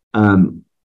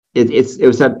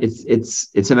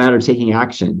 it's a matter of taking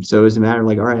action. So it was a matter of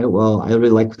like, all right, well, I really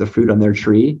like the fruit on their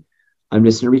tree. I'm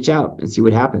just gonna reach out and see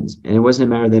what happens. And it wasn't a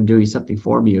matter of them doing something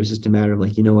for me. It was just a matter of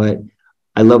like, you know what,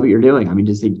 I love what you're doing. I mean,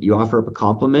 just you offer up a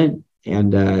compliment,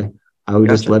 and I would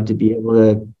just love to be able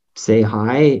to say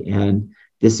hi, and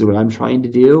this is what I'm trying to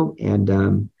do.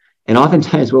 And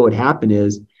oftentimes what would happen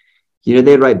is,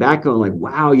 they'd write back going like,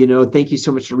 wow, thank you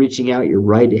so much for reaching out. You're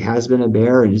right. It has been a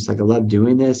bear. And it's like, I love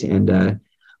doing this. And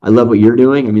I love what you're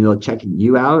doing. I mean, they'll check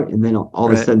you out. And then all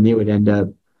of a sudden they would end up,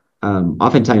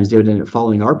 oftentimes they would end up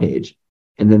following our page.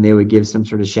 And then they would give some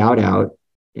sort of shout out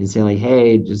and say like,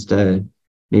 hey, just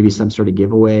maybe some sort of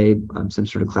giveaway, some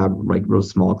sort of real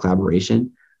small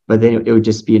collaboration. But then it would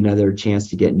just be another chance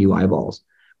to get new eyeballs.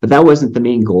 But that wasn't the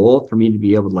main goal for me to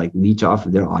be able to like leech off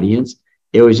of their audience.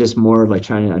 It was just more of like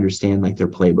trying to understand like their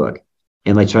playbook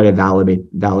and like try to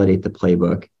validate the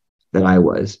playbook that I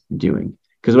was doing.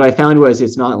 Because what I found was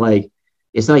it's not like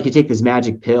you take this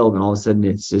magic pill and all of a sudden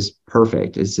it's just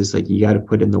perfect. It's just like you got to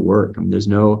put in the work. I mean, there's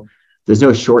no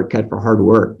shortcut for hard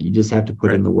work. You just have to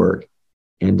put in the work,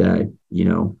 and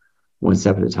one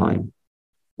step at a time.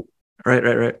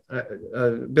 Right.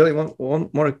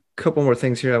 Billy, couple more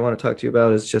things here I want to talk to you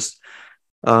about is just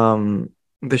the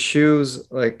shoes.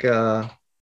 Like,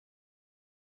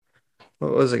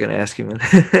 what was I going to ask you,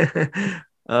 man?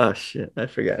 Oh shit, I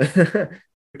forgot.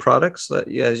 Products that,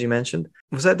 as you mentioned,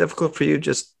 was that difficult for you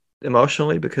just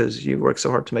emotionally because you worked so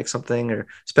hard to make something or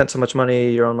spent so much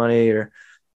money, your own money, or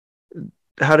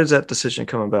how does that decision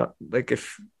come about? Like,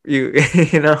 if you,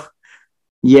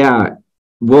 Yeah.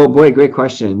 Well, boy, great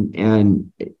question.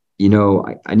 And,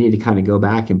 I need to kind of go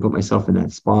back and put myself in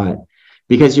that spot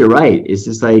because you're right. It's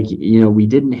just like, we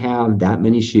didn't have that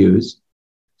many shoes.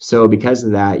 So because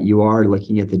of that, you are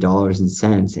looking at the dollars and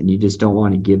cents and you just don't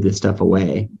want to give this stuff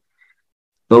away.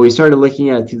 But we started looking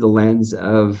at it through the lens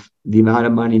of the amount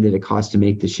of money that it costs to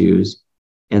make the shoes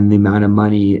and the amount of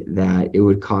money that it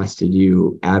would cost to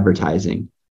do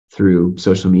advertising through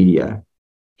social media.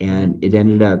 And it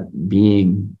ended up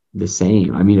being the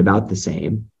same. I mean, about the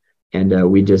same. And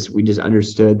we just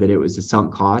understood that it was a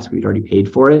sunk cost. We'd already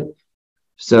paid for it.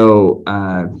 So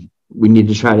we need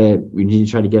to try to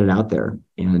get it out there.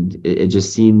 And it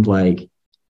just seemed like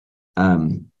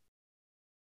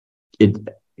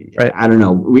Right. I don't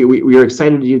know. We were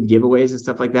excited to do giveaways and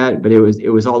stuff like that, but it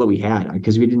was all that we had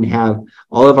because we didn't have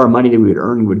all of our money that we would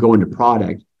earn would go into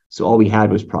product. So all we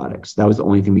had was products. That was the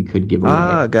only thing we could give away.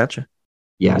 Ah, gotcha.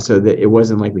 Yeah, so that it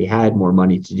wasn't like we had more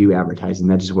money to do advertising.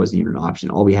 That just wasn't even an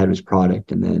option. All we had was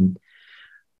product, and then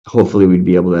hopefully we'd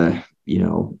be able to,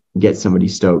 get somebody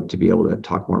stoked to be able to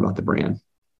talk more about the brand.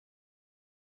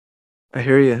 I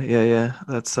hear you. Yeah.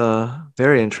 That's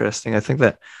very interesting. I think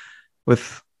that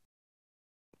with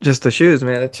just the shoes,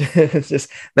 man, it's just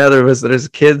now there's a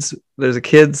kids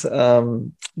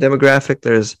demographic.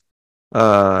 There's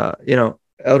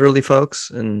elderly folks,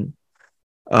 and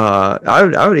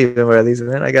I would even wear these,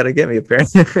 man. I got to get me a pair.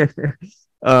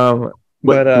 But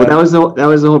that was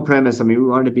the whole premise. I mean, we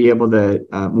wanted to be able to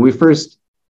when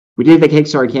we did the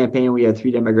Kickstarter campaign, we had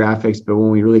 3 demographics, but when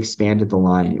we really expanded the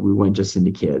line, we went just into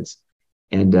kids,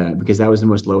 and because that was the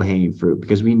most low hanging fruit.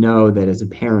 Because we know that as a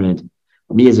parent,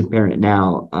 me as a parent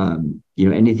now,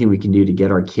 anything we can do to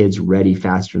get our kids ready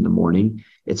faster in the morning,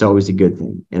 it's always a good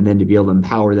thing. And then to be able to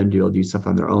empower them to be able to do stuff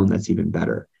on their own, that's even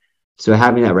better. So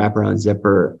having that wraparound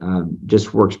zipper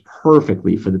just works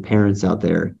perfectly for the parents out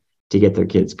there to get their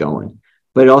kids going.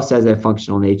 But it also has that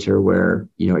functional nature where,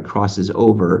 it crosses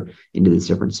over into this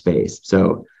different space.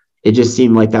 So it just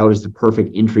seemed like that was the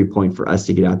perfect entry point for us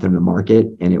to get out there in the market,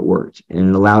 and it worked. And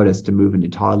it allowed us to move into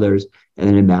toddlers, and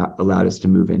then it allowed us to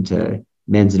move into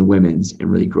men's and women's and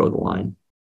really grow the line.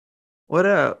 What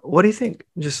do you think?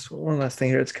 Just one last thing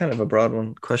here. It's kind of a broad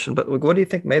one question, but what do you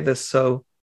think made this so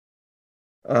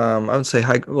I would say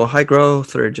high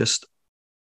growth or just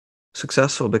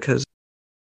successful? Because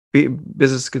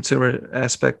business consumer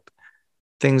aspect,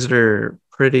 things that are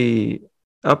pretty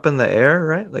up in the air,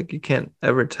 right? Like you can't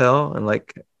ever tell. And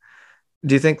like,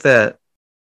 do you think that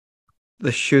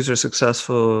the shoes are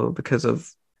successful because of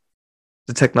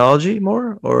the technology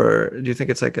more, or do you think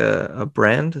it's like a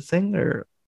brand thing, or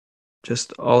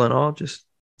just all in all, just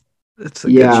it's a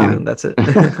good shoe and that's it?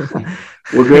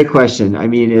 Well, great question. I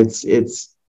mean,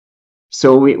 it's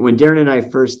so when Darren and I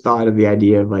first thought of the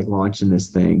idea of like launching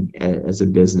this thing as a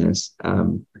business,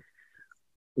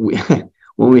 we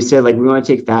when we said like we want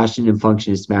to take fashion and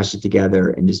function and smash it together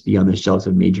and just be on the shelves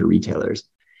of major retailers.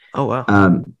 Oh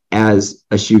wow. As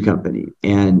a shoe company.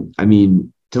 And I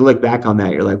mean, to look back on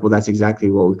that, you're like, well, that's exactly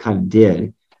what we kind of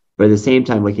did. But at the same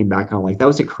time, looking back on like, that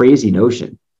was a crazy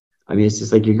notion. I mean, it's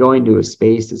just like you're going to a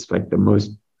space that's like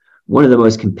one of the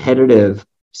most competitive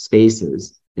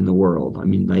spaces in the world. I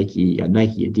mean, you got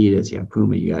Nike, Adidas, you got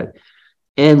Puma, you got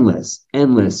endless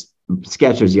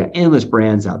Skechers, you got endless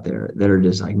brands out there that are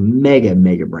just like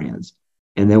mega brands.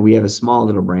 And then we have a small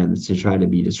little brand that's to try to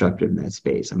be disruptive in that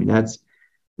space. I mean,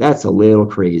 that's a little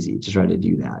crazy to try to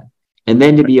do that. And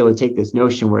then to be able to take this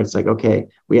notion where it's like, okay,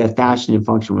 we have fashion and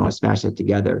function, we want to smash that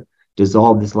together,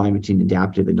 dissolve this line between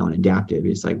adaptive and non-adaptive.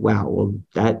 It's like, wow, well,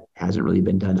 that hasn't really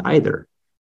been done either.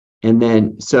 And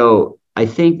then, so I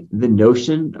think the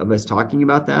notion of us talking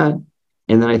about that,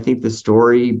 and then I think the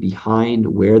story behind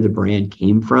where the brand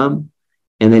came from,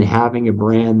 and then having a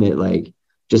brand that like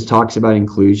just talks about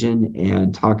inclusion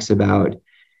and talks about,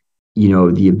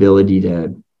 the ability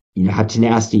to, have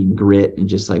tenacity and grit and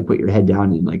just like put your head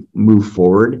down and like move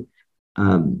forward.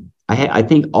 I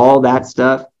think all that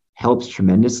stuff helps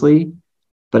tremendously,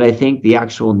 but I think the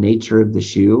actual nature of the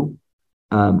shoe,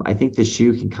 I think the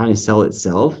shoe can kind of sell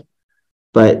itself.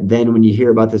 But then when you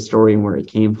hear about the story and where it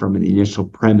came from and the initial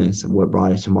premise of what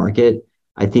brought it to market,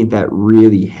 I think that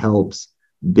really helps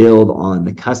build on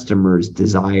the customer's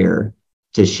desire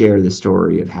to share the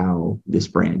story of how this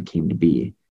brand came to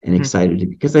be. And excited to,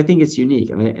 because I think it's unique.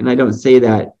 And I don't say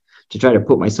that to try to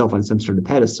put myself on some sort of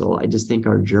pedestal. I just think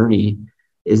our journey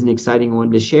is an exciting one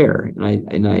to share.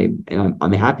 And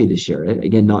I'm happy to share it.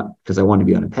 Again, not because I want to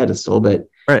be on a pedestal, but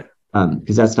right.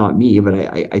 Because that's not me. But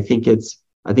I think it's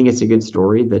a good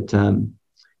story that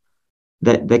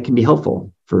can be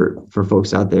helpful for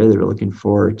folks out there that are looking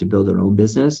to build their own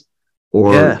business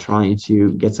or trying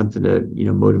to get something to,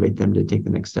 motivate them to take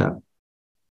the next step.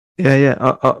 Yeah.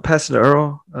 I'll pass it to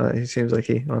Earl. He seems like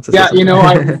he wants to.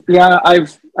 Yeah,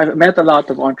 I've met a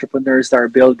lot of entrepreneurs that are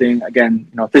building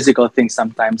again, physical things.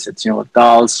 Sometimes it's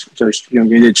dolls, you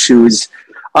need shoes.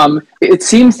 It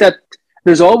seems that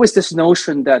there's always this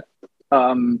notion that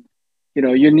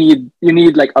you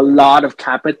need like a lot of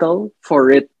capital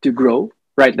for it to grow,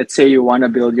 right? Let's say you want to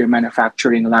build your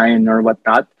manufacturing line or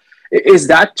whatnot. Is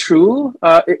that true?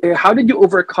 How did you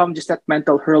overcome just that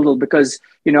mental hurdle? Because,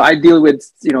 I deal with,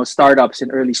 startups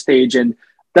in early stage, and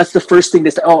that's the first thing they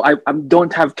say, I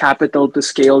don't have capital to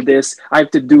scale this. I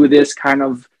have to do this kind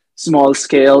of small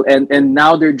scale. And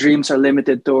now their dreams are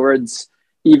limited towards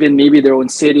even maybe their own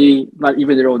city, not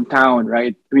even their own town,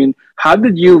 right? I mean, how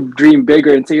did you dream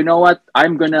bigger and say, you know what,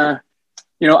 I'm going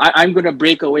to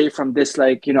break away from this.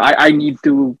 Like, I need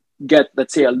to get,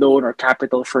 let's say, a loan or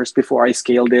capital first before I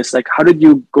scale this. Like, how did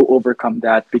you go overcome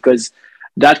that? Because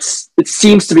it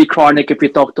seems to be chronic if you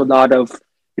talk to a lot of,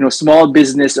 small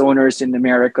business owners in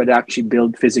America that actually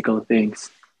build physical things.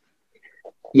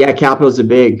 Yeah, capital is a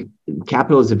big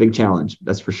challenge.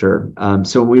 That's for sure.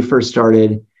 So when we first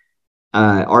started,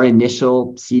 our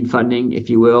initial seed funding, if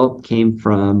you will, came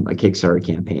from a Kickstarter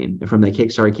campaign. And from the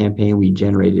Kickstarter campaign, we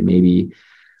generated maybe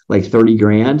like 30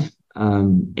 grand.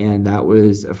 And that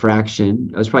was a fraction.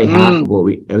 It was probably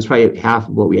half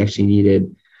of what we actually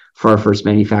needed for our first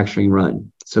manufacturing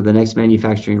run. So the next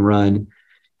manufacturing run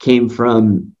came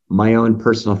from my own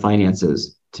personal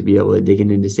finances to be able to dig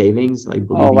into savings, like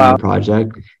believing in the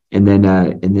project, and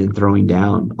then throwing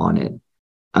down on it.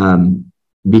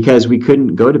 Because we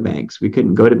couldn't go to banks. We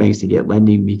couldn't go to banks to get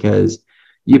lending because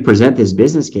you present this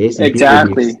business case. And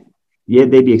exactly.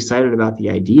 They'd be excited about the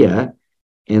idea.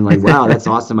 And like, wow, that's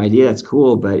an awesome idea. That's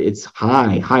cool, but it's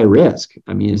high risk.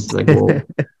 I mean, it's like, well,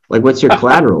 like, what's your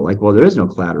collateral? Like, well, there is no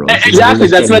collateral. Exactly.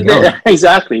 That's what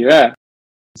exactly. Yeah.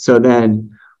 So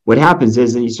then what happens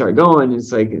is then you start going,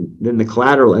 it's like, then the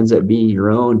collateral ends up being your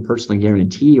own personal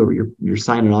guarantee, or you're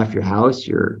signing off your house,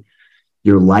 your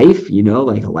life,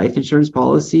 like a life insurance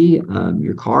policy,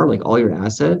 your car, like all your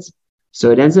assets.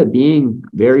 So it ends up being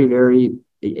very, very,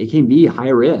 it can be high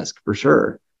risk for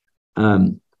sure.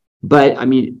 But I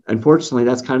mean, unfortunately,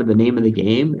 that's kind of the name of the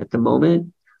game at the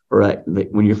moment, or like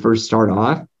when you first start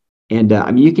off. And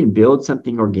I mean, you can build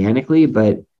something organically,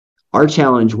 but our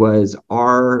challenge was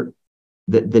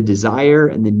the desire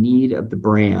and the need of the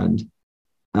brand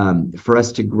for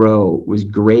us to grow was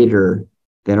greater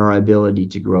than our ability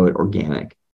to grow it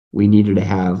organic. We needed to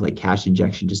have like cash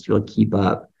injection just to be able to keep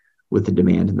up with the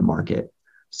demand in the market.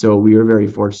 So we were very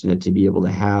fortunate to be able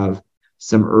to have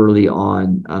some early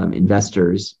on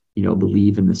investors,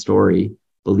 believe in the story,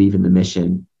 believe in the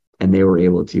mission, and they were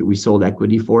able to. We sold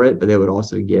equity for it, but they would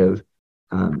also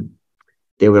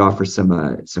they would offer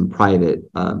some private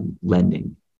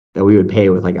lending that we would pay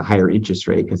with like a higher interest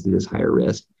rate because it is higher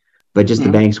risk, but just the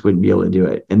banks wouldn't be able to do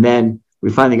it. And then we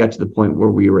finally got to the point where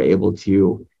we were able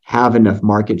to have enough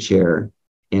market share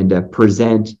and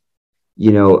present,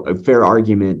 a fair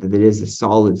argument that it is a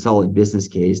solid business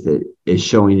case that is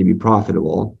showing to be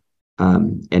profitable.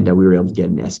 And we were able to get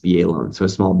an SBA loan, so a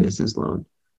small business loan.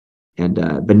 And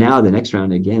but now the next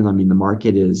round, again, I mean, the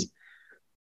market is,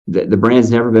 the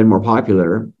brand's never been more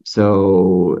popular.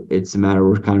 So it's a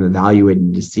matter of kind of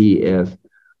evaluating to see if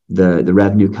the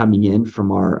revenue coming in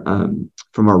from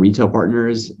our retail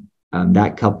partners,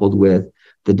 that coupled with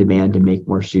the demand to make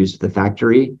more shoes for the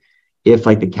factory, if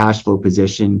like the cash flow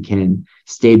position can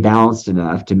stay balanced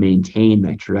enough to maintain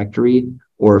that trajectory,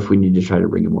 or if we need to try to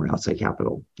bring in more outside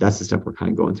capital. That's the stuff we're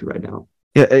kind of going through right now.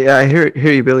 Yeah, I hear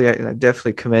you, Billy. I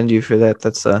definitely commend you for that.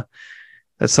 That's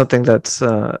something that's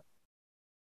I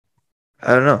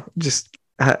don't know, just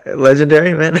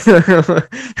legendary, man.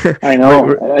 I know.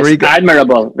 It's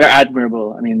admirable. Very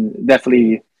admirable. I mean,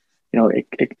 definitely,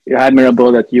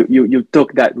 admirable that you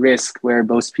took that risk where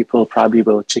most people probably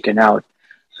will chicken out,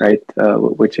 right?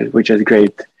 Which is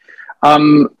great.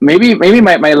 Maybe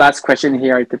my last question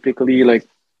here. I typically I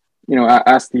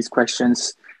ask these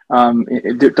questions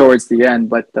towards the end,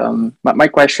 but my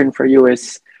question for you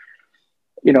is,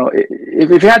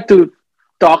 if you had to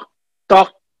talk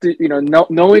to,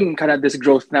 knowing kind of this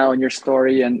growth now in your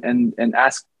story and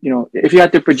ask, if you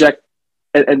had to project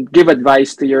and give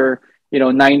advice to your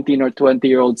 19 or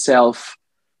 20-year-old self,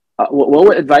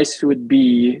 what advice would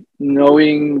be,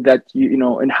 knowing that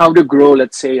and how to grow,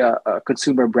 let's say, a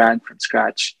consumer brand from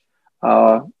scratch,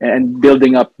 and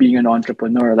building up being an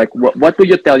entrepreneur? Like what would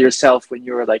you tell yourself when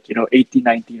you were 18,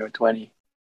 19 or 20?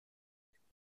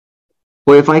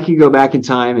 Well, if I could go back in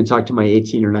time and talk to my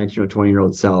 18 or 19 or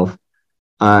 20-year-old self,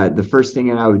 the first thing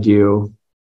that I would do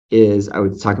is I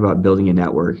would talk about building a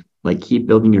network. Like, keep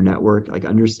building your network, like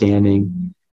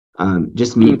understanding,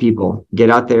 just meet people, get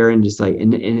out there and just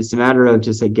and it's a matter of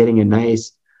just getting a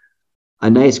nice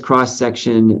cross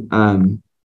section,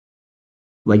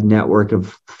 network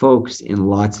of folks in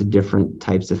lots of different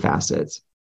types of facets.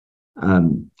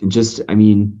 Because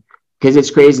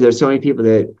it's crazy. There's so many people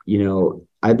that,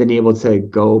 I've been able to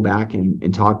go back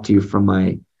and talk to from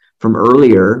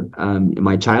earlier in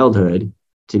my childhood,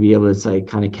 to be able to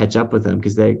kind of catch up with them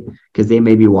because they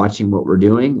may be watching what we're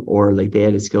doing, or they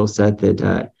had a skill set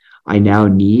that I now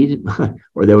need,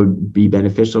 or that would be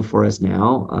beneficial for us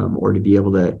now, or to be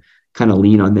able to kind of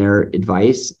lean on their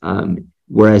advice.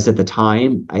 Whereas at the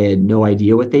time I had no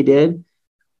idea what they did,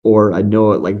 or I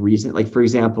know reason. For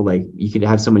example, you could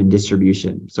have someone in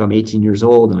distribution. So I'm 18 years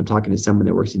old and I'm talking to someone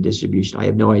that works in distribution. I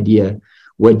have no idea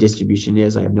what distribution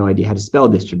is. I have no idea how to spell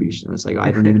distribution. It's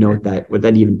I don't even know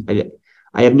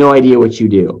I have no idea what you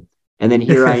do. And then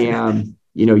here I am,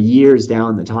 years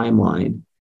down the timeline,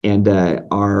 and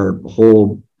our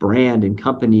whole brand and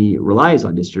company relies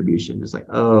on distribution. It's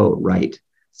oh, right.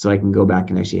 So I can go back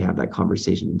and actually have that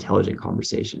conversation, intelligent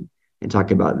conversation, and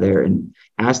talk about there and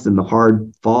ask them the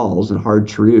hard falls and hard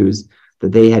truths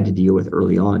that they had to deal with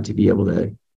early on to be able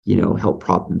to, help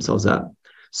prop themselves up.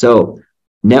 So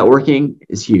networking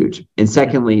is huge. And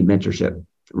secondly, mentorship,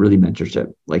 really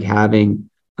mentorship, having,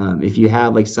 if you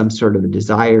have some sort of a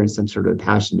desire and some sort of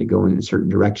passion to go in a certain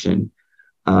direction,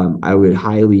 I would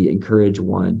highly encourage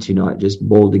one to not just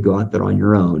boldly go out there on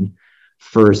your own.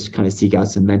 First, kind of seek out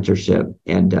some mentorship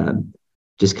and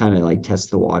just kind of test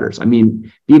the waters.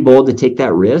 Be bold to take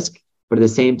that risk, but at the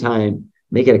same time,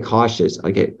 make it a cautious,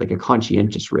 like a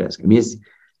conscientious risk. It's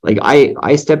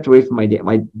I stepped away from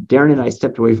Darren and I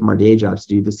stepped away from our day jobs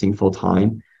to do this thing full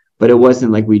time, but it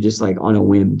wasn't we just on a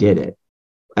whim did it.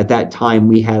 At that time,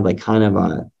 we had kind of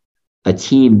a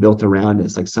team built around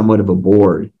us, somewhat of a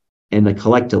board. And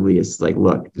collectively, it's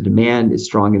look, the demand is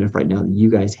strong enough right now that you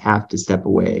guys have to step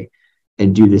away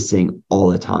and do this thing all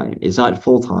the time. It's not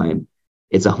full time.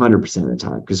 It's 100% of the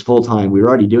time, because full time, we were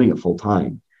already doing it full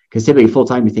time. Because typically full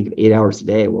time, you think of 8 hours a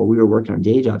day. Well, we were working on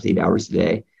day jobs 8 hours a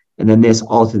day, and then this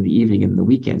all through the evening and the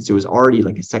weekend. So it was already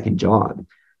a second job.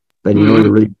 But in order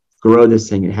to really grow this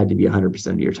thing, it had to be 100%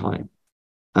 of your time.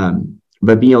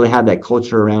 But being able to have that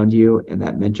culture around you and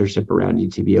that mentorship around you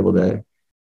to be able to,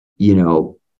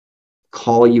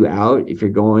 call you out if you're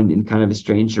going in kind of a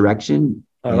strange direction.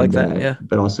 I like that, yeah.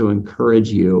 But also encourage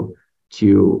you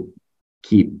to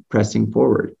keep pressing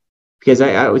forward. Because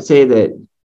I would say that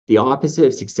the opposite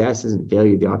of success isn't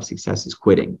failure. The opposite of success is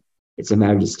quitting. It's a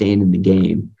matter of just staying in the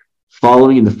game,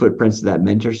 following in the footprints of that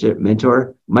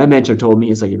mentor. My mentor told me,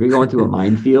 it's like, if you're going through a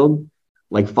minefield,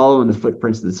 like follow in the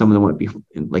footprints of someone that want to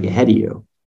be like ahead of you.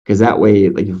 Because that way,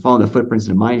 like, if you follow in the footprints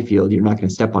in a minefield, you're not going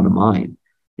to step on a mine.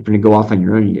 If you're going to go off on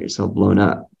your own, you get yourself blown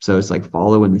up. So it's like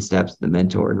follow in the steps of the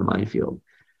mentor in the minefield.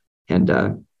 And,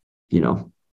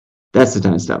 that's the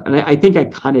kind of stuff. And I think I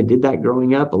kind of did that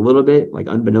growing up a little bit, like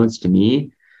unbeknownst to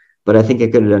me, but I think I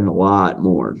could have done a lot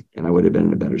more and I would have been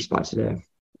in a better spot today.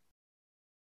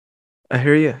 I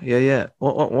hear you. Yeah.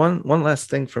 One last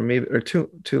thing for me, or two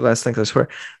last things, I swear.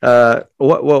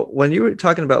 When you were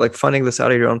talking about like funding this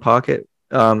out of your own pocket,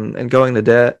 and going to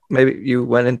debt, maybe you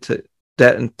went into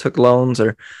debt and took loans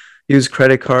or used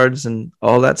credit cards and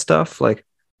all that stuff. Like,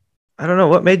 I don't know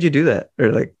what made you do that,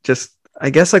 or like, just, I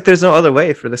guess like there's no other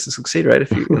way for this to succeed, right?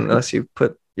 If you unless you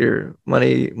put your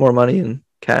more money and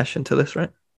cash into this, right?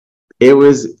 It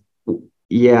was,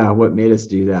 yeah, what made us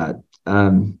do that.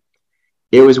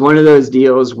 It was one of those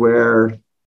deals where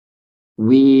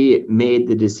we made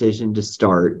the decision to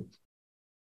start,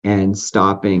 and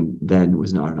stopping then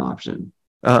was not an option.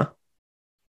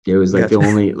 It was like the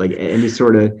only, like any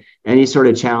sort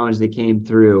of challenge that came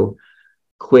through,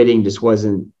 quitting just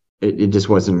wasn't, it just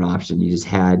wasn't an option. You just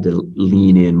had to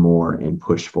lean in more and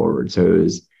push forward. So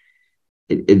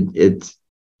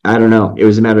I don't know. It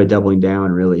was a matter of doubling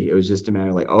down, really. It was just a matter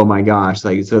of like, oh my gosh,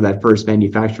 like, so that first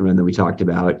manufacturing run that we talked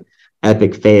about,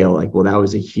 epic fail, like, well, that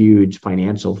was a huge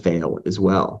financial fail as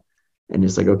well. And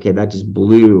it's like, okay, that just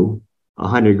blew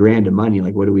 $100,000 of money.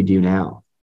 Like, what do we do now?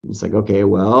 And it's like, okay,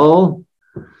 well,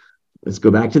 let's go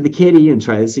back to the kitty and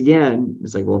try this again.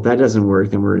 It's like, well, if that doesn't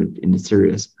work, then we're in a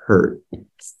serious hurt.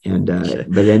 And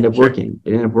but it ended up working.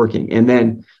 It ended up working. And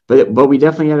then, but we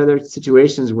definitely had other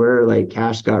situations where like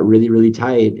cash got really, really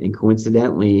tight. And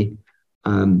coincidentally,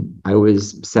 I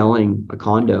was selling a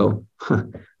condo.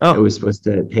 I was supposed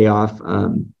to pay off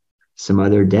some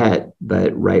other debt,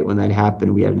 but right when that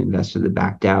happened, we had an investor that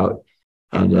backed out,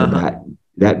 and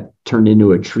that turned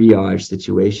into a triage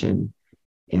situation.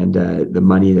 And the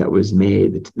money that was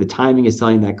made, the timing of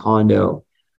selling that condo,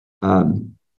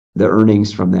 the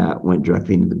earnings from that went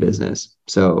directly into the business.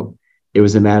 So it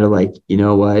was a matter of like, you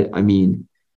know what? I mean,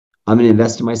 I'm going to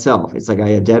invest in myself. It's like, I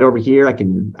have debt over here. I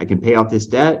can pay off this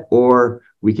debt, or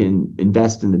we can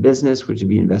invest in the business, which would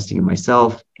be investing in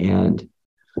myself. And,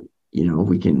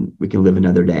 we can live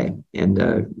another day.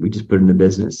 And we just put in the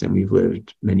business, and we've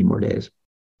lived many more days.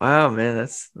 Wow, man,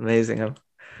 that's amazing.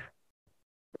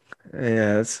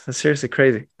 Yeah, it's seriously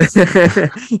crazy.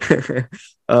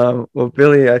 Well,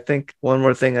 Billy, I think one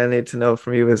more thing I need to know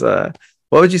from you is, what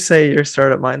would you say your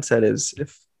startup mindset is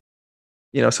if,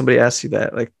 somebody asks you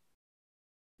that? Like,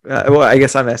 well, I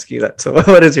guess I'm asking you that. So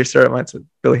what is your startup mindset,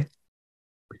 Billy?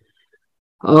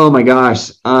 Oh my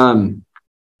gosh.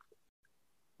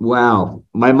 Wow.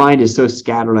 My mind is so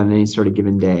scattered on any sort of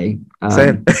given day.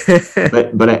 Same.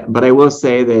 but I will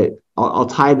say that I'll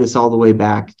tie this all the way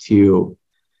back to,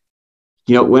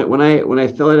 when I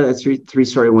fell out of that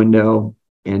three-story window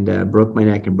and broke my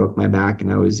neck and broke my back,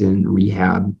 and I was in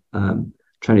rehab,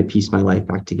 trying to piece my life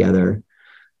back together,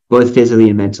 both physically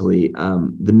and mentally.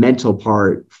 The mental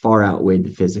part far outweighed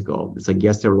the physical. It's like,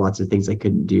 yes, there were lots of things I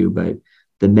couldn't do, but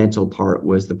the mental part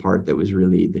was the part that was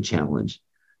really the challenge.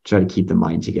 Try to keep the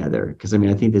mind together. Because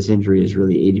I think this injury is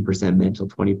really 80% mental,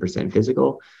 20%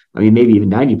 physical. Maybe even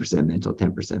 90% mental,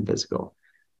 10% physical.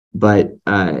 But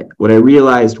what I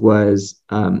realized was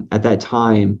at that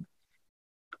time,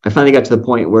 I finally got to the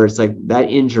point where it's like that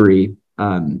injury,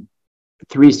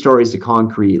 3 stories of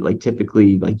concrete, like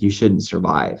typically, like you shouldn't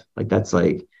survive. Like that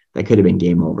could have been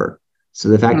game over. So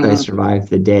the fact that I survived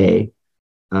the day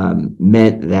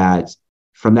meant that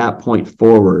from that point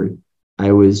forward,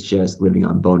 I was just living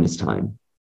on bonus time.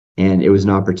 And it was an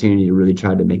opportunity to really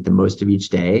try to make the most of each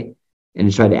day and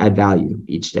to try to add value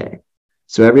each day.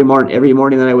 So every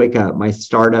morning that I wake up, my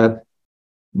startup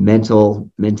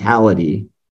mentality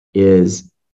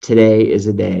is, today is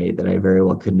a day that I very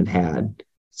well couldn't have had.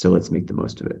 So let's make the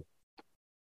most of it.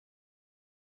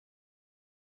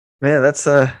 Man,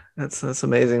 that's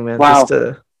amazing, man. Wow. Just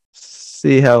to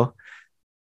see how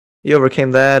you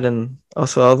overcame that, and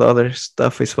also all the other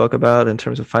stuff we spoke about in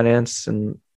terms of finance,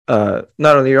 and not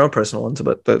only your own personal ones,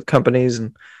 but the companies,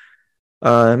 and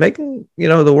making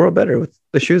the world better with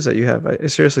the shoes that you have. I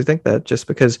seriously think that, just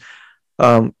because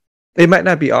it might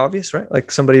not be obvious, right?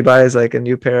 Like somebody buys like a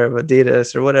new pair of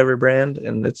Adidas or whatever brand,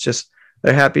 and it's just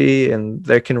they're happy and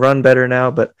they can run better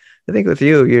now. But I think with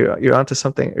you're onto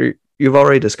something, or you've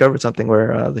already discovered something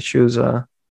where the shoes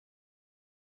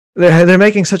they're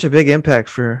making such a big impact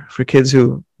for kids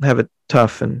who have it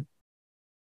tough, and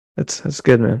that's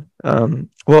good, man.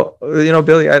 Well,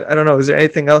 Billy, I don't know, is there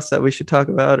anything else that we should talk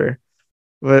about, or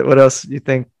what else you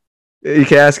think you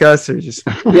can ask us, or just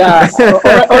yeah, or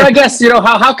I guess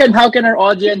how can our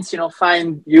audience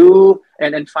find you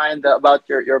and find about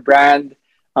your brand,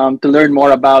 to learn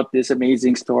more about this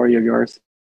amazing story of yours?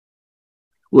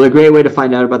 Well, a great way to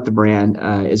find out about the brand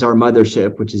is our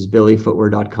mothership, which is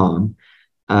billyfootwear.com.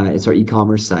 It's our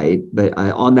e-commerce site, but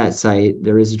on that site,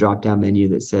 there is a drop-down menu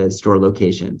that says store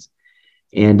locations.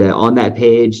 And on that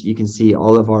page, you can see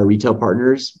all of our retail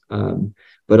partners,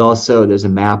 but also there's a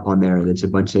map on there that's a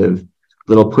bunch of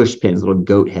little push pins, little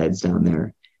goat heads down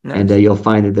there. Nice. And you'll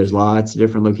find that there's lots of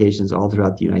different locations all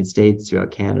throughout the United States,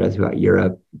 throughout Canada, throughout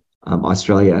Europe,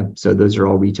 Australia. So those are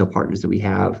all retail partners that we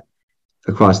have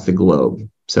across the globe.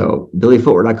 So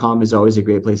billyfootwear.com is always a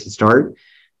great place to start,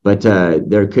 but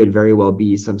there could very well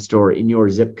be some store in your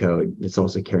zip code that's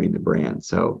also carrying the brand.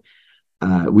 So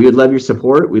we would love your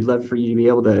support. We'd love for you to be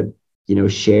able to,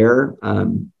 share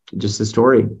just the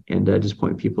story and just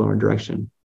point people in our direction.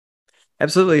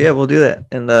 Absolutely. Yeah, we'll do that.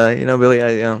 And, Billy,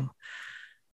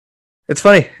 it's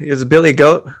funny. Is Billy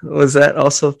Goat? Was that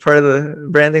also part of the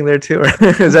branding there too? Or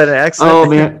is that an accident? Oh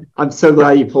man, I'm so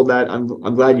glad you pulled that. I'm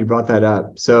glad you brought that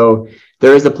up. So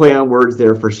there is a play on words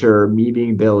there for sure. Me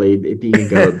being Billy, it being a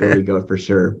goat, Billy Goat for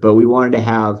sure. But we wanted to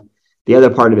have, the other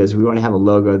part of it is we want to have a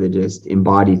logo that just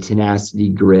embodied tenacity,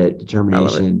 grit,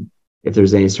 determination. If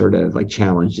there's any sort of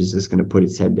challenge, it's just going to put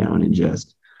its head down and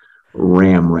just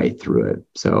ram right through it.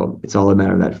 So it's all a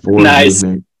matter of that forward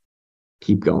movement.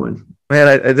 Keep going. Man,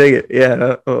 I dig it.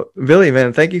 Yeah. Billy,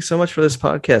 man, thank you so much for this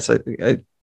podcast. I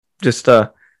just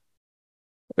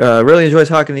really enjoy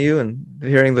talking to you and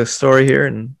hearing the story here,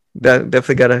 and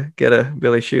definitely got to get a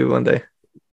Billy shoe one day.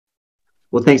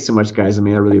 Well, thanks so much, guys. I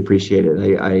mean, I really appreciate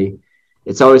it.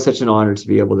 It's always such an honor to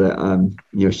be able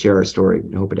to, share our story.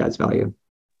 I hope it adds value.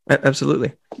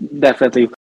 Absolutely. Definitely.